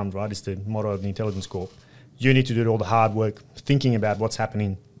 forearmed, right? Is the motto of the intelligence corps. You need to do all the hard work, thinking about what's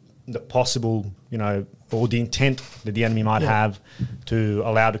happening, the possible, or the intent that the enemy might have to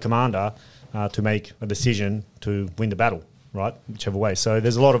allow the commander to make a decision to win the battle, right? Whichever way. So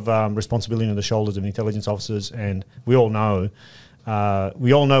there's a lot of responsibility on the shoulders of intelligence officers, and we all know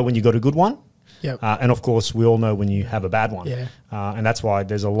when you got a good one, Yep. And of course, we all know when you have a bad one. Yeah. And that's why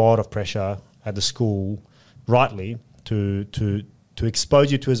there's a lot of pressure at the school, rightly, to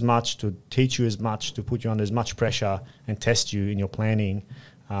expose you to as much, to teach you as much, to put you under as much pressure and test you in your planning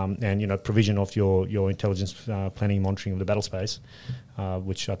and provision of your intelligence planning and monitoring of the battle space,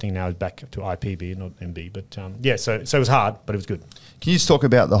 which I think now is back to IPB, not MB. But so it was hard, but it was good. Can you just talk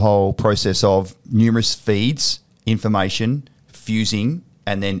about the whole process of numerous feeds, information, fusing,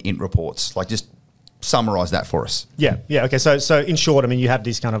 and then int reports? Like, just summarize that for us. Yeah. Okay. So in short, I mean, you have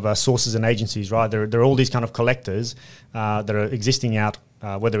these kind of sources and agencies, right? There are all these kind of collectors that are existing out,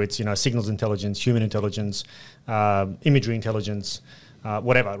 whether it's signals intelligence, human intelligence, imagery intelligence,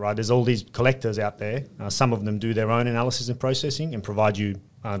 whatever, right? There's all these collectors out there. Some of them do their own analysis and processing and provide you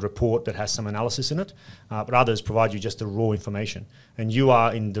a report that has some analysis in it, but others provide you just the raw information. And you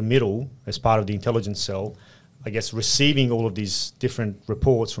are in the middle as part of the intelligence cell, I guess, receiving all of these different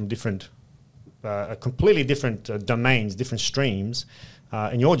reports from different completely different domains, different streams,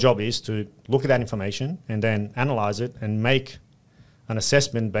 and your job is to look at that information and then analyze it and make an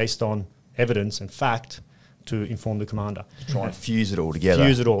assessment based on evidence and fact to inform the commander. Try and fuse it all together.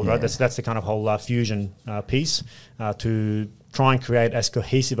 Fuse it all, right? That's the kind of whole fusion piece to try and create as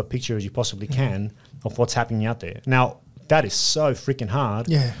cohesive a picture as you possibly can of what's happening out there. Now, that is so freaking hard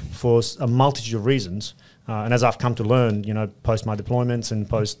for a multitude of reasons. And as I've come to learn, post my deployments and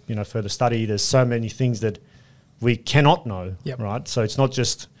post, further study, there's so many things that we cannot know, right? So it's not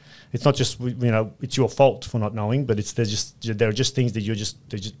just it's your fault for not knowing, but there are just things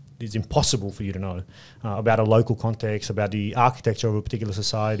that it's impossible for you to know about a local context, about the architecture of a particular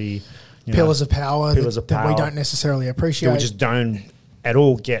society. Pillars of power that we don't necessarily appreciate. That we just don't at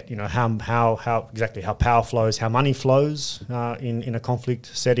all get, how exactly how power flows, how money flows in a conflict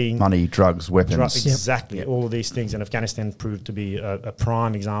setting. Money, drugs, weapons. Exactly, all of these things. And Afghanistan proved to be a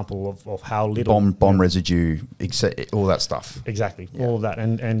prime example of how little... Bomb residue, all that stuff. Exactly, all of that.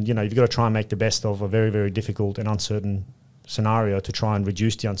 And you've got to try and make the best of a very, very difficult and uncertain scenario to try and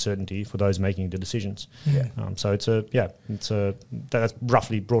reduce the uncertainty for those making the decisions. So that's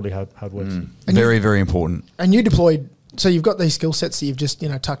roughly, broadly how it works. Very, very important. And you deployed... So you've got these skill sets that you've just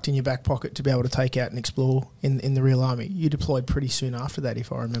tucked in your back pocket to be able to take out and explore in the real army. You deployed pretty soon after that,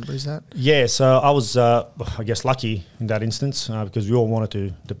 if I remember. Is that? Yeah. So I was, I guess, lucky in that instance because we all wanted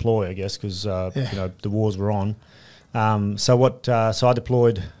to deploy, I guess, because the wars were on. So I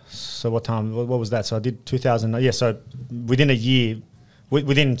deployed. So what time? What was that? So I did 2000. Yeah. So within a year,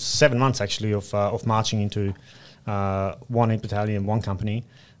 within 7 months actually of marching into one battalion, one company,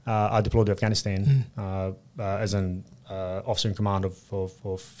 I deployed to Afghanistan as an officer in command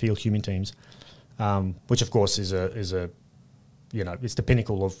of field human teams, which of course is it's the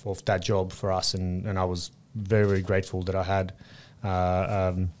pinnacle of that job for us, and I was very, very grateful that I had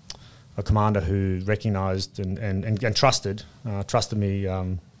a commander who recognised and trusted me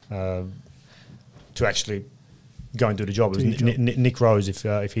to actually go and do the job. It was Nick Rose,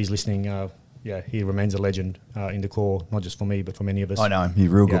 if he's listening. He remains a legend in the Corps, not just for me, but for many of us. I know him. He's a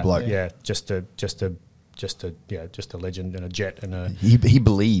real good bloke. Yeah, just a legend and a jet and a. He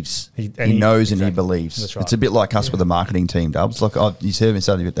believes. He knows, exactly. And he believes. That's right. It's a bit like us with the marketing team, Dubs. Like you heard me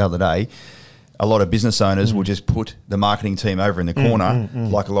say the other day. A lot of business owners will just put the marketing team over in the corner,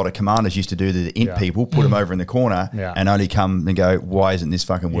 like a lot of commanders used to do to the int people, put them over in the corner and only come and go, why isn't this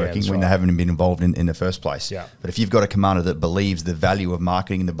fucking working when they haven't been involved in the first place? Yeah. But if you've got a commander that believes the value of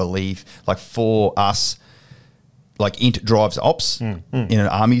marketing, the belief, like for us, like int drives ops in an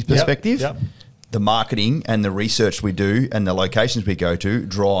army perspective. Yep. The marketing and the research we do and the locations we go to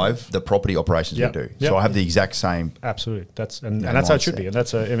drive the property operations we do. So I have the exact same. Absolutely. That's how it should be. And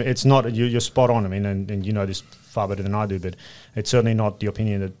it's not, you're spot on. I mean, and you know this far better than I do, but it's certainly not the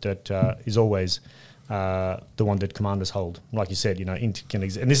opinion that is always the one that commanders hold. Like you said, int can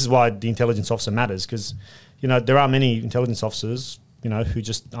exist. And this is why the intelligence officer matters, because, there are many intelligence officers, who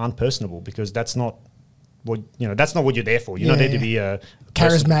just aren't personable, because that's not what you're there for. You're not there to be a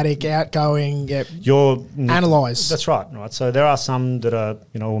charismatic, outgoing. You're analyze. That's right. So there are some that are,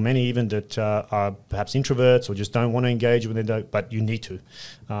 or many even that are perhaps introverts or just don't want to engage when they don't, but you need to.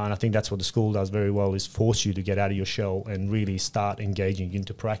 And I think that's what the school does very well, is force you to get out of your shell and really start engaging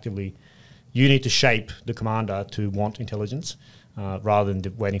into proactively. You need to shape the commander to want intelligence. Rather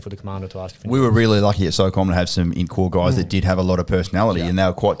than waiting for the commander to ask. We were really lucky at SOCOM to have some in-corps guys that did have a lot of personality, and they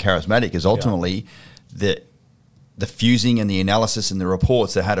were quite charismatic, because ultimately the fusing and the analysis and the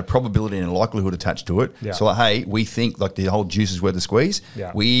reports that had a probability and a likelihood attached to it. So like, hey, we think like the whole juice is worth the squeeze.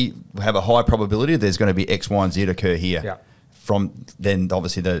 We have a high probability there's going to be X, Y, and Z occur here. From then,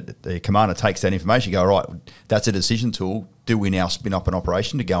 obviously, the commander takes that information, go, all right, that's a decision tool. Do we now spin up an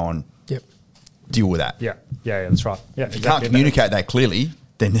operation to go and deal with that. Yeah, that's right. Yeah, If you can't communicate that clearly,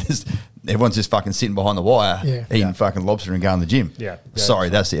 then everyone's just fucking sitting behind the wire, eating fucking lobster and going to the gym. Yeah. Sorry,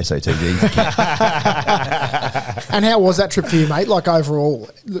 that's the SOTG. And how was that trip for you, mate? Like overall,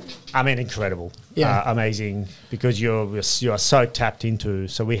 I mean, incredible. Yeah. Amazing, because you are so tapped into.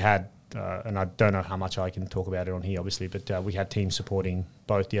 So we had, and I don't know how much I can talk about it on here, obviously, but we had teams supporting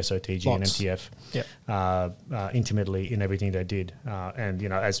both the SOTG and MTF intimately in everything they did. And,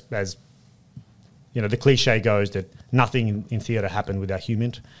 as the cliche goes that nothing in theatre happened without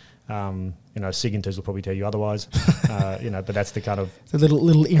human. SIGINTers will probably tell you otherwise, but that's the kind of... The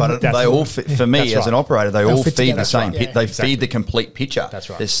little but they all, for me as an operator, they all feed together. the same Right. They feed the complete picture. That's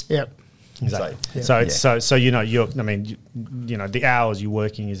right. Exactly. So the hours you're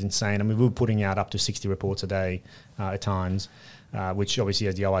working is insane. I mean, we were putting out up to 60 reports a day at times, which obviously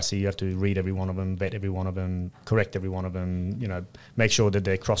as the OIC you have to read every one of them, vet every one of them, correct every one of them, make sure that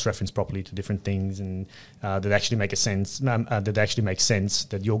they're cross-referenced properly to different things and that actually make sense,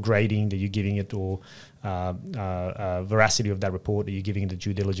 that your grading that you're giving it or veracity of that report that you're giving it the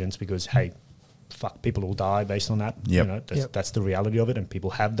due diligence, because, hey, fuck, people will die based on that. That's the reality of it, and people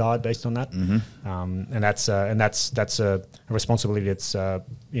have died based on that. And that's a responsibility that's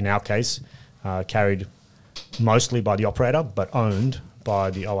in our case carried mostly by the operator, but owned by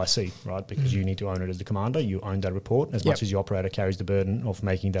the OIC, right? Because you need to own it as the commander. You own that report as much as the operator carries the burden of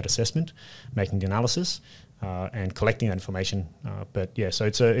making that assessment, making the analysis, and collecting that information. So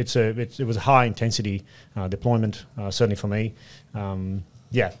it was a high intensity deployment, certainly for me.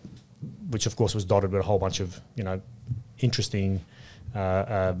 Which of course was dotted with a whole bunch of interesting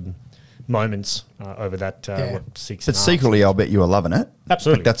moments over that 6. But secretly, I'll bet you were loving it.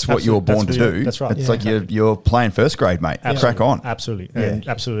 Absolutely, that's what you were born to do. That's right. It's like you're playing first grade, mate. Absolutely. Crack on. Absolutely, and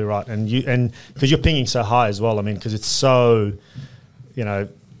absolutely right. And because you're pinging so high as well. I mean, because it's so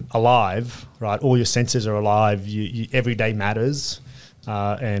alive, right? All your senses are alive. You every day matters,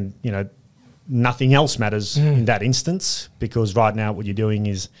 and nothing else matters in that instance, because right now what you're doing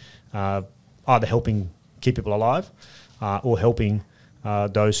is either helping keep people alive or helping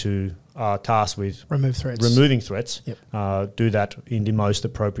those who are tasked with removing threats, do that in the most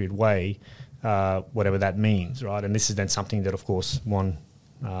appropriate way, whatever that means, right? And this is then something that, of course, one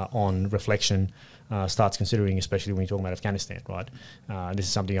on reflection starts considering, especially when you're talking about Afghanistan, right? This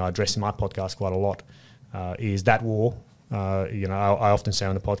is something I address in my podcast quite a lot, is that war. I often say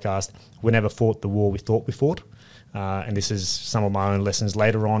on the podcast, we never fought the war we thought we fought. And this is some of my own lessons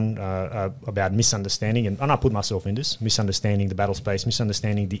later on about misunderstanding, and I put myself in this, misunderstanding the battle space,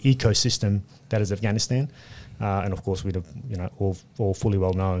 misunderstanding the ecosystem that is Afghanistan. And of course, we'd all fully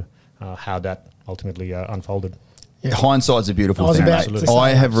well know how that ultimately unfolded. Yeah. Hindsight's a beautiful thing, mate.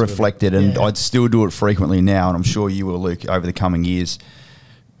 I have reflected, and I'd still do it frequently now, and I'm sure you will, Luke, over the coming years.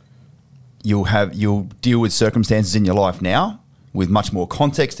 You'll deal with circumstances in your life now with much more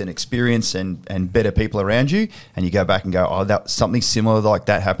context and experience and better people around you, and you go back and go, oh, that something similar like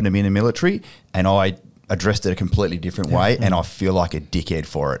that happened to me in the military, and I addressed it a completely different way, and I feel like a dickhead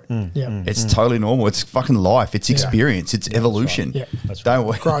for it. It's totally normal. It's fucking life. It's experience. It's evolution. That's right.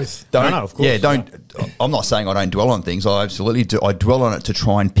 Don't growth. Don't. No, of course. Yeah, don't. I'm not saying I don't dwell on things. I absolutely do. I dwell on it to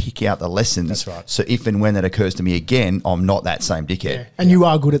try and pick out the lessons. That's right. So if and when that occurs to me again, I'm not that same dickhead. Yeah. And you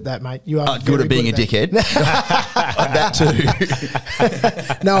are good at that, mate. You are good at being a dickhead. That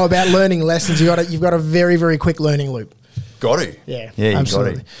too. No, about learning lessons. You've got a very, very quick learning loop. Got to. Yeah, you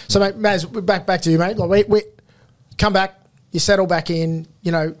absolutely. got to. So, mate, Maz, back to you, mate. Like we come back, you settle back in,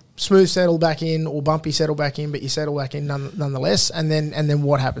 smooth settle back in or bumpy settle back in, but you settle back in nonetheless. And then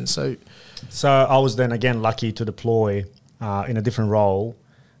what happens? So I was then again lucky to deploy in a different role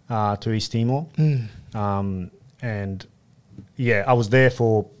to East Timor, and I was there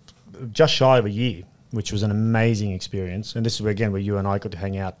for just shy of a year, which was an amazing experience. And this is where you and I got to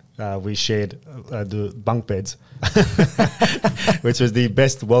hang out. We shared the bunk beds, which was the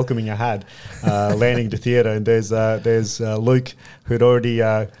best welcoming I had landing to theatre. And there's Luke, who'd already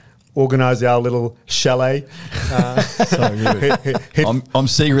organised our little chalet. I'm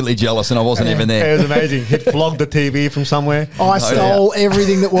secretly jealous, and I wasn't even there. It was amazing. He'd flogged the TV from somewhere. I stole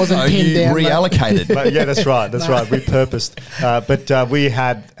everything that wasn't pinned down. Reallocated. Yeah, that's right. Repurposed. But we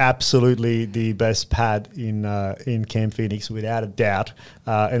had absolutely the best pad in Camp Phoenix, without a doubt.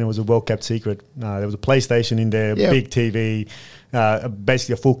 And it was a well-kept secret. There was a PlayStation in there, big TV,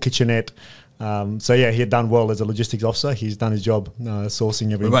 basically a full kitchenette. He had done well as a logistics officer. He's done his job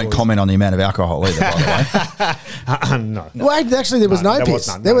sourcing everything. We won't comment on the amount of alcohol either, by the way. No. Well, actually, there was no piss.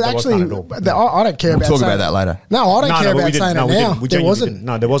 There was actually. I don't care about. We'll talk about that later. No, I don't care about saying it now. There wasn't.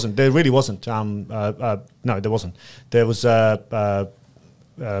 No, there wasn't. There really wasn't. No, there wasn't. There was.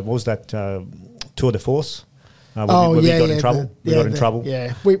 What was that? tour de force. We got in trouble. We got in trouble.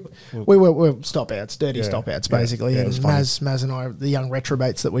 Yeah, we were stop outs, dirty stop outs, basically. Yeah, and Maz and I, the young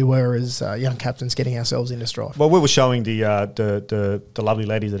retrobates that we were as young captains, getting ourselves into strife. Well, we were showing the lovely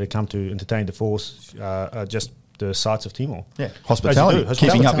ladies that had come to entertain the force just the sights of Timor. Yeah, hospitality, Hospitality.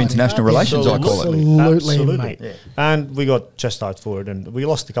 keeping up international relations, I call it. Absolutely, mate. Yeah. And we got chastised for it, and we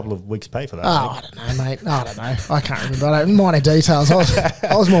lost a couple of weeks' pay for that. I don't know, mate. I don't know. I can't remember. Minor details.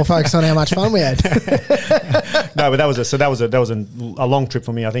 I was more focused on how much fun we had. No, but that was a long trip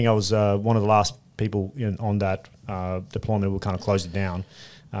for me. I think I was one of the last people on that deployment. We kind of closed it down,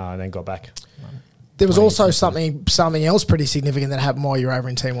 and then got back. There was also something else pretty significant that happened while you were over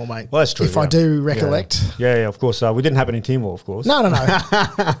in Timor, mate. Well, that's true. If I do recollect. Yeah, of course. We didn't happen in Timor, of course. No.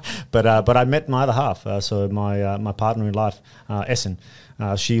 But I met my other half. So my partner in life, Essen.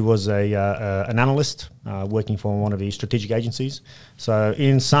 She was an analyst working for one of the strategic agencies. So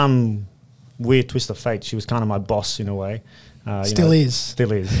in some weird twist of fate, she was kind of my boss in a way. Still is.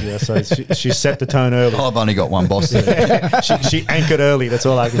 Yeah. So she set the tone early. I've only got one boss. she anchored early. That's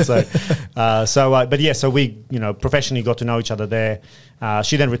all I can say. So we professionally got to know each other there.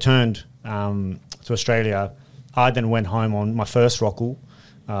 She then returned to Australia. I then went home on my first ROCL,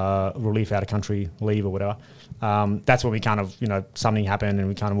 relief out of country leave or whatever. That's when we kind of something happened and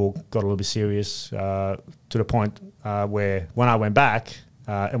we kind of all got a little bit serious to the point where when I went back.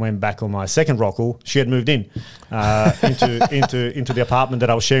 And went back on my second ROCL, she had moved in into the apartment that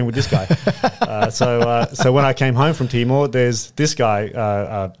I was sharing with this guy. So when I came home from Timor, there's this guy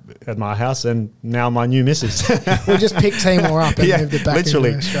at my house, and now my new missus. We just picked Timor up and moved it back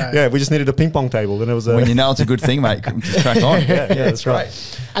literally. into Australia. Yeah, we just needed a ping pong table, and it was when you know it's a good thing, mate. Just crack on. Yeah, that's right.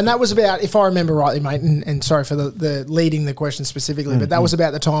 And that was about, if I remember rightly, mate, and sorry for the leading the question specifically, but that was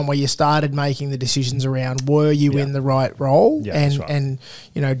about the time where you started making the decisions around were you in the right role, Yeah, that's right. and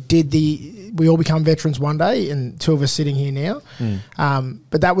did we all become veterans one day, and two of us sitting here now.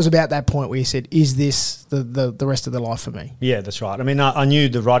 But that was about that point where you said, is this the rest of the life for me? Yeah, that's right. I mean, I knew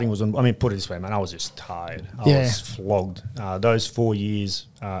the writing was on. I mean, put it this way, man, I was just tired. I was flogged. Those 4 years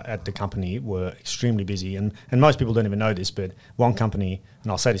at the company were extremely busy, and most people don't even know this, but one company,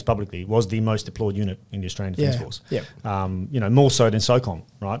 and I'll say this publicly, was the most deployed unit in the Australian Defence Force. Yeah. More so than SOCOM,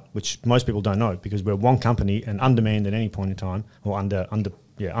 right? Which most people don't know, because we're one company and undermanned at any point in time, or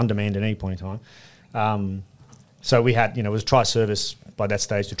undermanned at any point in time. So we had, it was tri-service by that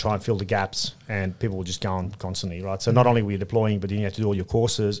stage to try and fill the gaps, and people were just going constantly, right? So not only were you deploying, but then you had to do all your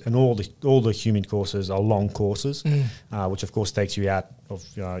courses, and all the human courses are long courses, which of course takes you out of,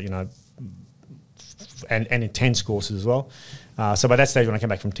 and intense courses as well. So by that stage, when I came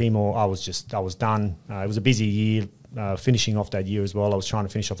back from Timor, I was done. It was a busy year, finishing off that year as well. I was trying to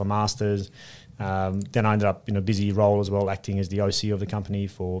finish off a master's. Then I ended up in a busy role as well, acting as the OC of the company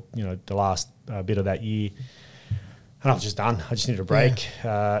for the last bit of that year. And I was just done. I just needed a break.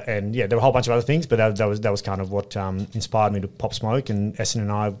 And there were a whole bunch of other things, but that was kind of what inspired me to pop smoke. And Essen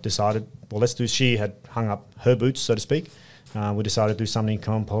and I decided, well, let's do. She had hung up her boots, so to speak. We decided to do something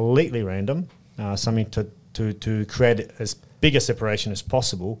completely random, something to create as big a separation as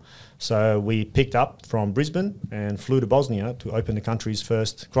possible. So we picked up from Brisbane and flew to Bosnia to open the country's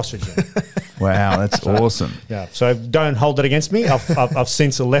first cross region. Wow, that's awesome. Yeah, so don't hold that against me. I've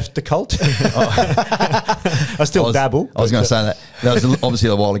since left the cult. I still dabble. I was going to say that was obviously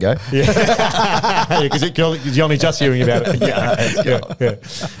a while ago. Yeah, because you're only just hearing about it.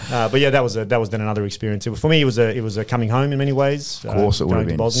 But that was then another experience. For me, it was a coming home in many ways. Of course, it would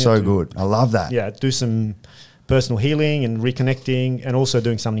have been so good. I love that. Yeah, do some personal healing and reconnecting, and also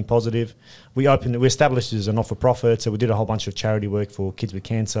doing something positive. We established as a not-for-profit, so we did a whole bunch of charity work for kids with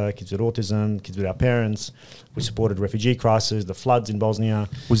cancer, kids with autism, kids without parents. We supported refugee crisis, the floods in Bosnia.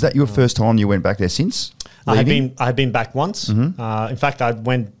 Was that your first time you went back there since? I had been back once. In fact, I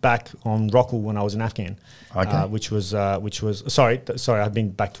went back on ROCL when I was in Afghan. Okay. Which was sorry, I've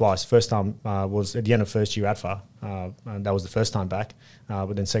been back twice. First time was at the end of first year ADFA, and that was the first time back.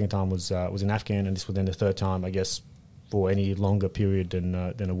 But then second time was in Afghan, and this was then the third time, I guess, for any longer period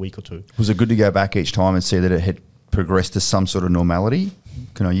than a week or two. Was it good to go back each time and see that it had progressed to some sort of normality?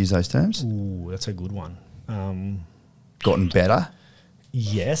 Can I use those terms? Ooh, that's a good one. Gotten better?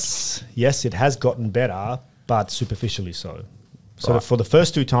 Yes, it has gotten better, but superficially so. So for the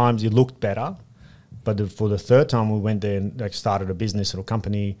first two times, it looked better. But for the third time, we went there and started a business or a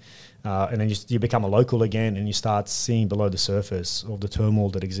company, and then you become a local again, and you start seeing below the surface of the turmoil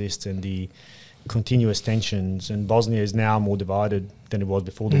that exists and the continuous tensions. And Bosnia is now more divided than it was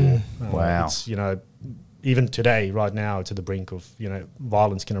before the war. Wow. It's, even today, right now, it's at the brink of,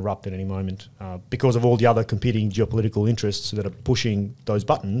 violence can erupt at any moment because of all the other competing geopolitical interests that are pushing those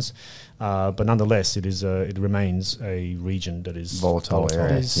buttons. But nonetheless, it remains a region that is volatile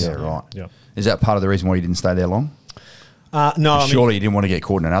area. Yeah, right. Yeah. Is that part of the reason why you didn't stay there long? No, Surely you didn't want to get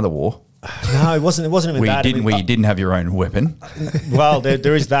caught in another war. No, it wasn't even that. Where you didn't have your own weapon. Well,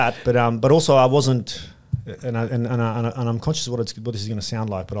 there is that, but also I wasn't, and I'm conscious of what this is going to sound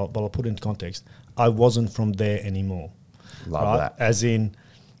like, but I'll put it into context. I wasn't from there anymore. Love that. As in,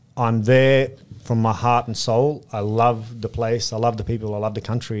 I'm there from my heart and soul. I love the place. I love the people. I love the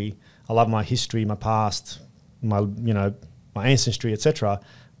country. I love my history, my past, my ancestry, etc.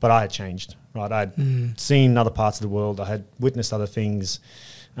 But I had changed. Right, I had seen other parts of the world. I had witnessed other things.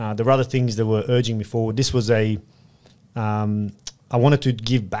 There were other things that were urging me forward. This was I wanted to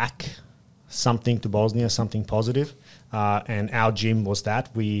give back something to Bosnia, something positive, and our gym was that.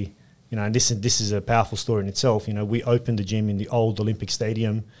 And this is a powerful story in itself. We opened the gym in the old Olympic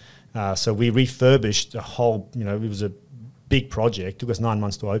Stadium, so we refurbished the whole. It was a big project. It took us 9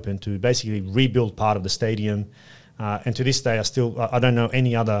 months to open, to basically rebuild part of the stadium, and to this day, I don't know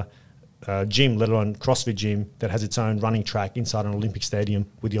any other gym, let alone CrossFit gym, that has its own running track inside an Olympic stadium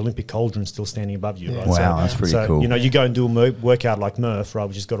with the Olympic cauldron still standing above you. Right? Wow, that's pretty cool. You go and do a workout like Murph, right,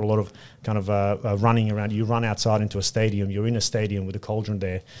 which has got a lot of kind of running around. You run outside into a stadium. You're in a stadium with a cauldron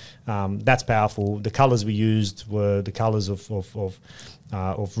there. That's powerful. The colours we used were the colours of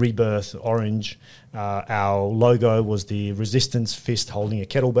rebirth, orange. Our logo was the resistance fist holding a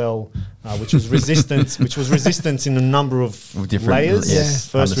kettlebell, which was resistance in a number of different layers. yes,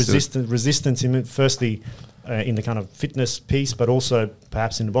 First, understood. resistance in firstly in the kind of fitness piece, but also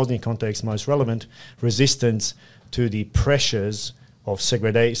perhaps in the Bosnian context, most relevant, resistance to the pressures of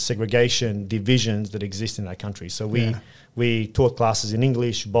segregation, divisions that exist in that country. So we taught classes in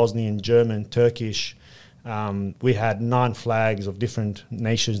English, Bosnian, German, Turkish. We had 9 flags of different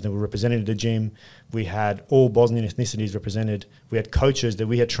nations that were represented at the gym. We had all Bosnian ethnicities represented. We had coaches that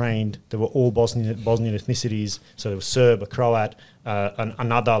we had trained that were all Bosnian ethnicities. So there was Serb, a Croat,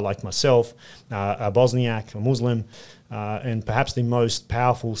 another like myself, a Bosniak, a Muslim, and perhaps the most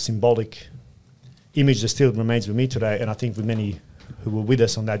powerful symbolic image that still remains with me today, and I think with many who were with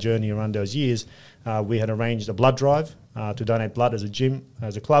us on that journey around those years, we had arranged a blood drive to donate blood as a gym,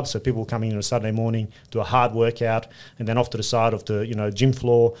 as a club. So people were coming in on a Saturday morning, do a hard workout, and then off to the side of the gym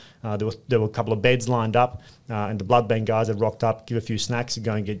floor, there were a couple of beds lined up, and the blood bank guys had rocked up, give a few snacks, and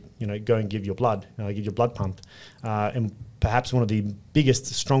go and give your blood, give your blood pumped. And perhaps one of the biggest,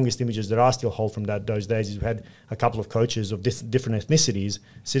 strongest images that I still hold from those days is we had a couple of coaches of different ethnicities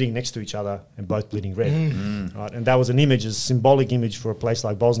sitting next to each other and both bleeding red. Right? And that was an image, a symbolic image for a place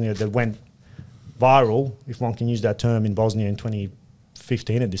like Bosnia that went viral, if one can use that term, in Bosnia in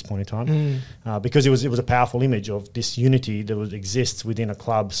 2015 at this point in time, because it was a powerful image of this unity that exists within a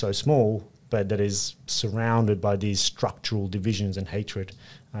club so small, but that is surrounded by these structural divisions and hatred.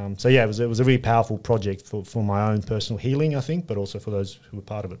 So yeah, it was a really powerful project for my own personal healing, I think, but also for those who were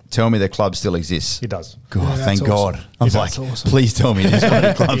part of it. Tell me the club still exists. It does. God, Yeah, thank awesome. God. I was like, please tell me this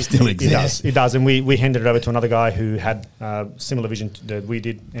club still exists. It does. And we handed it over to another guy who had similar vision that we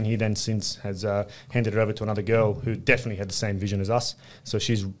did, and he then since has handed it over to another girl who definitely had the same vision as us. So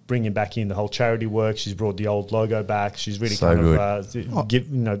she's bringing back in the whole charity work. She's brought the old logo back. She's really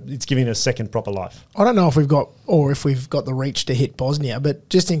it's giving it a second proper life. I don't know if we've got the reach to hit Bosnia, but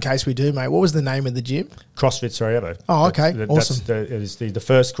just in case we do, mate, what was the name of the gym? CrossFit Sarajevo. Oh, okay. Awesome. It is the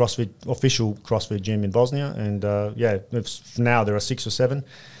first official CrossFit gym in Bosnia. And now there are 6 or 7,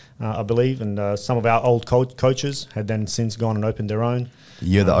 I believe. And some of our old coaches had then since gone and opened their own.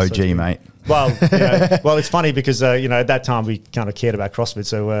 You're the OG, mate. Well, it's funny because at that time we kind of cared about CrossFit.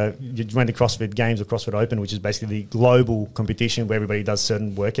 So you went to CrossFit Games or CrossFit Open, which is basically the global competition where everybody does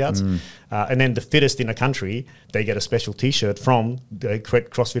certain workouts. And then the fittest in a country, they get a special T-shirt from the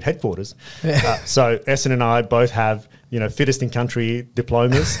CrossFit headquarters. So Essen and I both have fittest in country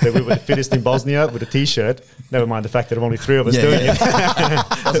diplomas. That we were the fittest in Bosnia with a T-shirt. Never mind the fact that only 3 of us doing it.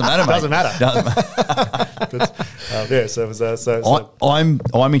 Doesn't matter, mate. Doesn't matter.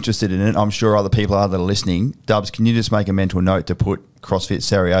 I'm interested in it. I'm sure other people are that are listening. Dubs, can you just make a mental note to put CrossFit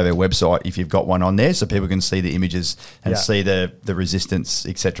Sarajevo website, if you've got one on there, so people can see the images and see the resistance,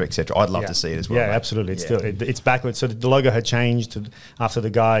 etc., etc. I'd love to see it as well. Yeah, mate. Absolutely. It's backwards. So the logo had changed after the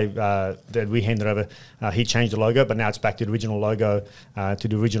guy that we handed over. He changed the logo, but now it's back to the original logo, to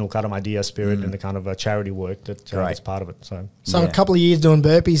the original kind of idea, spirit, and the kind of charity work that is part of it. So a couple of years doing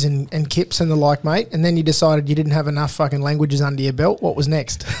burpees and kips and the like, mate, and then you decided you didn't have enough fucking languages under your belt. What was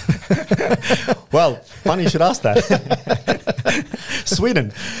next? Well, funny you should ask that.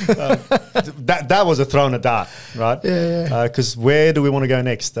 Sweden. That was a throw in a dart, right? Yeah. Because where do we want to go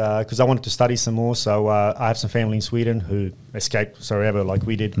next? Because I wanted to study some more. So I have some family in Sweden who escaped Sarajevo like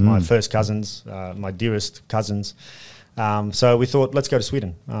we did. My first cousins, my dearest cousins. So we thought, let's go to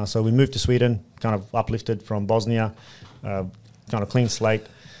Sweden. So we moved to Sweden, kind of uplifted from Bosnia, kind of clean slate.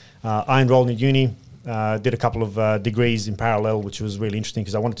 I enrolled in uni, did a couple of degrees in parallel, which was really interesting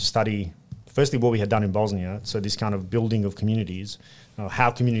because I wanted to study, firstly, what we had done in Bosnia. So this kind of building of communities,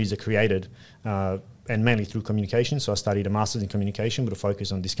 how communities are created, and mainly through communication. So I studied a master's in communication with a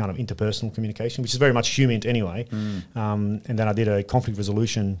focus on this kind of interpersonal communication, which is very much human anyway. And then I did a conflict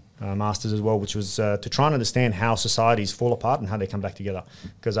resolution master's as well, which was to try and understand how societies fall apart and how they come back together.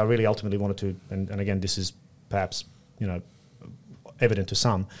 Because I really ultimately wanted to, and again, this is perhaps, evident to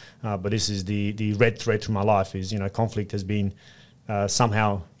some, but this is the red thread through my life is, conflict has been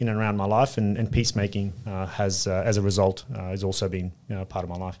somehow in and around my life, and peacemaking has, as a result, has also been part of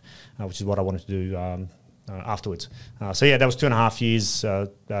my life, which is what I wanted to do afterwards. So that was 2.5 years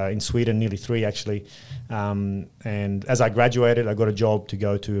in Sweden, nearly 3 actually. And as I graduated, I got a job to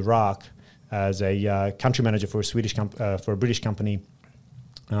go to Iraq as a country manager for a British company.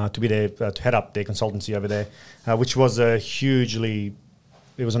 To be there to head up their consultancy over there, which was it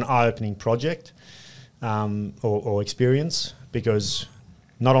was an eye-opening project or experience, because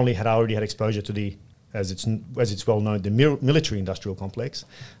not only had I already had exposure to the, as it's well known, the military industrial complex,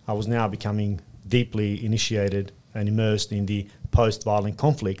 I was now becoming deeply initiated and immersed in the post-violent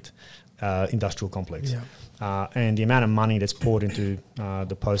conflict industrial complex. And the amount of money that's poured into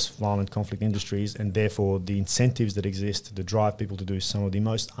the post-violent conflict industries, and therefore the incentives that exist to drive people to do some of the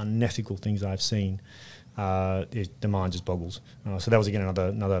most unethical things I've seen, the mind just boggles. So that was, again,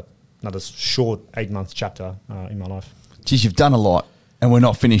 another short 8-month chapter in my life. Geez, you've done a lot, and we're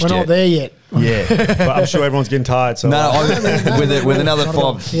not finished yet. We're not there yet. Yeah. But I'm sure everyone's getting tired. So with another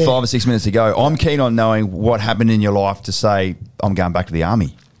 5 or 6 minutes to go, I'm keen on knowing what happened in your life to say, I'm going back to the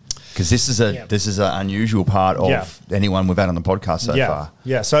army. Because this is an unusual part of anyone we've had on the podcast so far.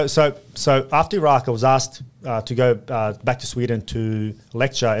 Yeah. So after Iraq, I was asked to go back to Sweden to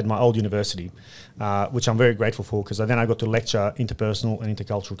lecture at my old university, which I'm very grateful for, because then I got to lecture interpersonal and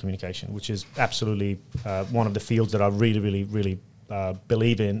intercultural communication, which is absolutely one of the fields that I really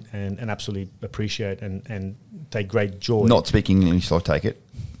believe in and absolutely appreciate and take great joy. Not speaking English, so I take it.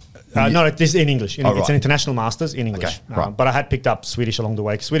 No, this is in English. It's right. an international master's in English. Okay, right. But I had picked up Swedish along the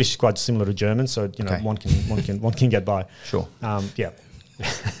way. Swedish is quite similar to German, so one can get by. Sure.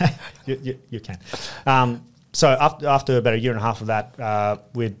 You can. So after about 1.5 years of that,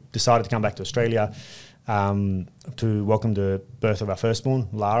 we decided to come back to Australia to welcome the birth of our firstborn,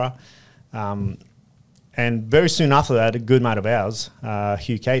 Lara. And very soon after that, a good mate of ours,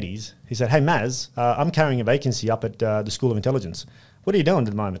 Hugh Cadies, he said, "Hey Maz, I'm carrying a vacancy up at the School of Intelligence. What are you doing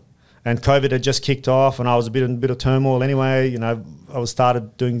at the moment?" And COVID had just kicked off, and I was a bit of turmoil anyway. I was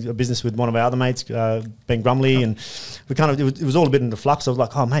started doing a business with one of our other mates, Ben Grumley, and we it was all a bit in the flux. I was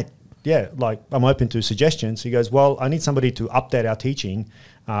like, "Oh mate, I'm open to suggestions." He goes, "Well, I need somebody to update our teaching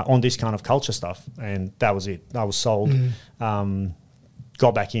on this kind of culture stuff," and that was it. I was sold.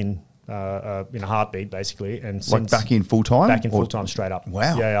 Got back in a heartbeat, basically, and back in full time. Back in full time, straight up.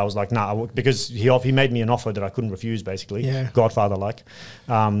 Wow. Yeah, I was like, because he made me an offer that I couldn't refuse, basically. Yeah. Godfather like.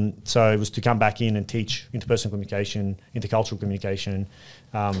 So it was to come back in and teach interpersonal communication, intercultural communication.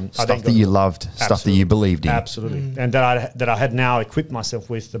 Stuff that you loved, stuff that you believed in. Absolutely, and that I had now equipped myself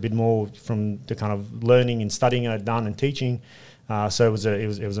with a bit more from the kind of learning and studying I'd done and teaching. So it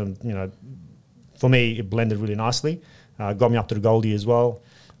was for me it blended really nicely. Got me up to the Goldie as well.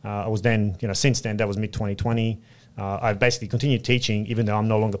 I was then, since then, that was mid-2020. I basically continued teaching, even though I'm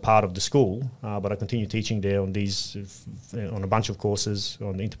no longer part of the school, but I continued teaching there on a bunch of courses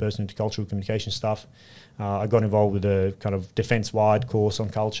on the interpersonal, intercultural communication stuff. I got involved with a kind of defence-wide course on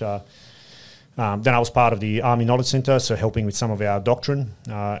culture. Then I was part of the Army Knowledge Centre, so helping with some of our doctrine,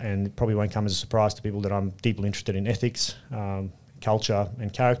 and it probably won't come as a surprise to people that I'm deeply interested in ethics, culture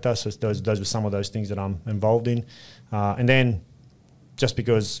and character. So those were some of those things that I'm involved in. And then just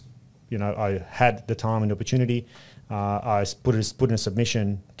because, I had the time and the opportunity, I put in a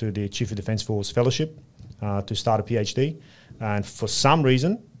submission to the Chief of Defence Force Fellowship to start a PhD. And for some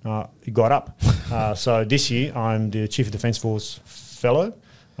reason, it got up. So this year, I'm the Chief of Defence Force Fellow,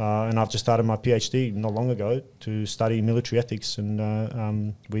 and I've just started my PhD not long ago to study military ethics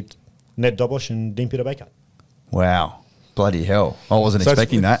and with Ned Dobosh and Dean Peter Baker. Wow. Bloody hell. I wasn't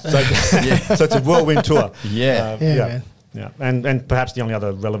expecting that. So it's a whirlwind tour. Yeah. Yeah, and perhaps the only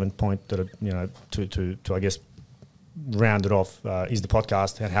other relevant point that to I guess round it off is the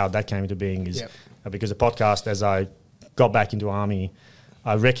podcast and how that came into being is because the podcast, as I got back into Army,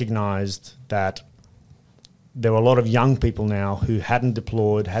 I recognised that there were a lot of young people now who hadn't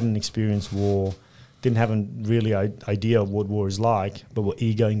deployed, hadn't experienced war, didn't have a really idea of what war is like, but were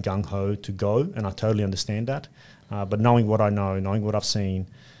eager and gung-ho to go, and I totally understand that. But knowing what I know, knowing what I've seen,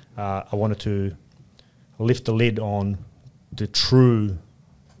 I wanted to lift the lid on the true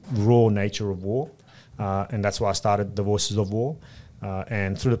raw nature of war, and that's why I started the Voices of War.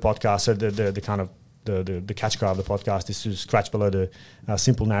 And through the podcast, so the kind of the catch cry of the podcast is to scratch below the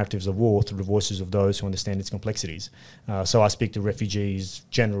simple narratives of war through the voices of those who understand its complexities. So I speak to refugees,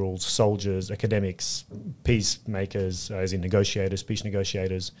 generals, soldiers, academics, peacemakers, as in negotiators, peace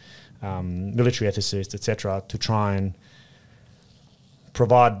negotiators, military ethicists, etc., to try and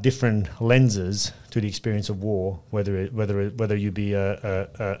provide different lenses to the experience of war, whether you be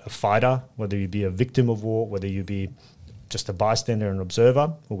a fighter, whether you be a victim of war, whether you be just a bystander and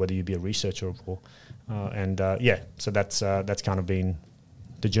observer, or whether you be a researcher of war. So that's kind of been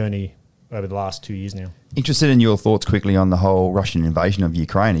the journey over the last 2 years now. Interested in your thoughts quickly on the whole Russian invasion of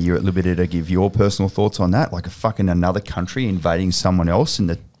Ukraine. Are you at liberty to give your personal thoughts on that? Like a fucking another country invading someone else in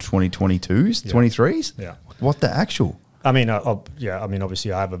the 2022s, 23s? Yeah. What the actual? I mean,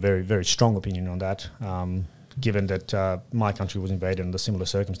 obviously I have a very, very strong opinion on that, given that my country was invaded under similar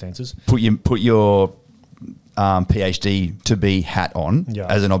circumstances. Put your PhD to be hat on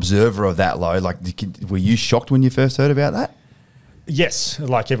as an observer of that low. Like, were you shocked when you first heard about that? Yes,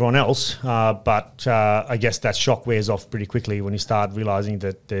 like everyone else, but I guess that shock wears off pretty quickly when you start realising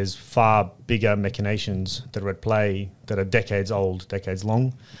that there's far bigger machinations that are at play that are decades old, decades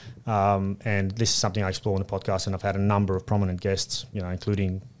long. And this is something I explore in the podcast, and I've had a number of prominent guests,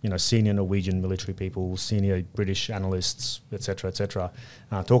 including senior Norwegian military people, senior British analysts, etc.,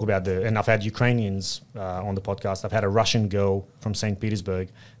 talk about and I've had Ukrainians on the podcast. I've had a Russian girl from St. Petersburg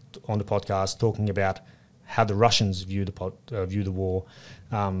on the podcast talking about how the Russians view the war,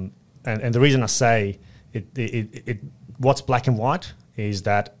 and the reason I say it what's black and white is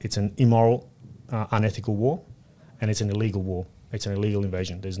that it's an immoral, unethical war, and it's an illegal war. It's an illegal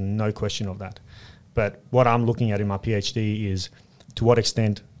invasion. There's no question of that. But what I'm looking at in my PhD is to what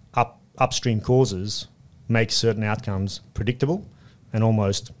extent upstream causes make certain outcomes predictable and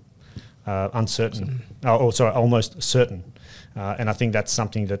almost uncertain. Almost certain. And I think that's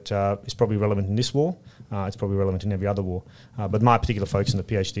something that is probably relevant in this war. It's probably relevant in every other war. But my particular focus in the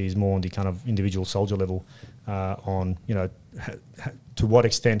PhD is more on the kind of individual soldier level, on to what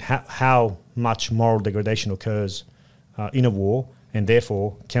extent, how much moral degradation occurs in a war, and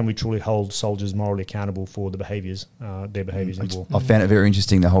therefore can we truly hold soldiers morally accountable for their behaviours in war. I found it very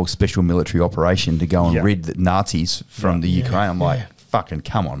interesting, the whole special military operation to go and rid the Nazis from the Ukraine. I'm like, fucking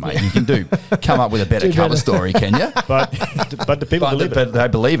come on, mate. You can come up with a better cover story, can you? But the people believe it. But they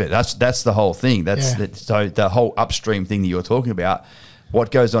believe it. That's the whole thing. So the whole upstream thing that you're talking about, what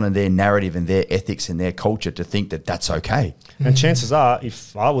goes on in their narrative and their ethics and their culture to think that that's okay. And chances are,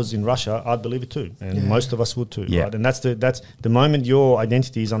 if I was in Russia, I'd believe it too, and most of us would too. Right? And that's the moment your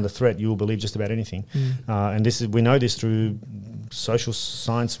identity is under threat, you will believe just about anything. And we know this through social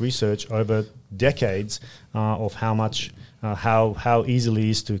science research over decades of how much how easily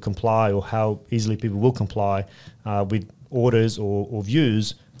it is to comply, or how easily people will comply with orders or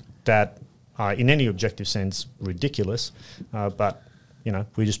views that are in any objective sense ridiculous, but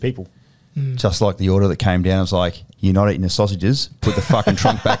we're just people. Just like the order that came down, it was like, you're not eating the sausages, put the fucking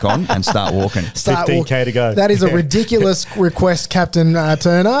trunk back on and start walking. 15K to go. That is a ridiculous request, Captain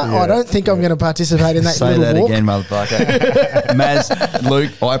Turner. I don't think I'm going to participate in that Say little that walk. again, motherfucker. Maz,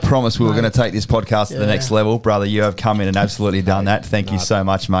 Luke, I promise we were going to take this podcast to the next level. Brother, you have come in and absolutely done that. Thank you so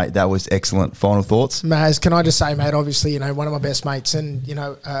much, mate. That was excellent. Final thoughts? Maz, can I just say, mate, obviously, one of my best mates and,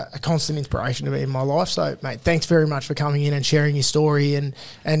 a constant inspiration to me in my life. So, mate, thanks very much for coming in and sharing your story and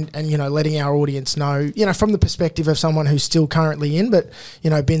letting our audience know, from the perspective of someone who's still currently in, but,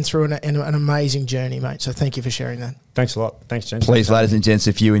 been through an amazing journey, mate. So thank you for sharing that. Thanks a lot. Thanks, James. Please, ladies and gents,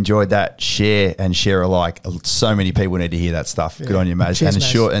 if you enjoyed that, share alike. So many people need to hear that stuff. Good on you, Maz. Cheers,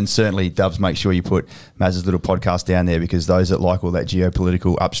 Maz. And certainly, Dubs, make sure you put Maz's little podcast down there, because those that like all that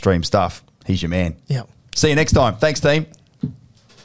geopolitical upstream stuff, he's your man. Yeah. See you next time. Thanks, team.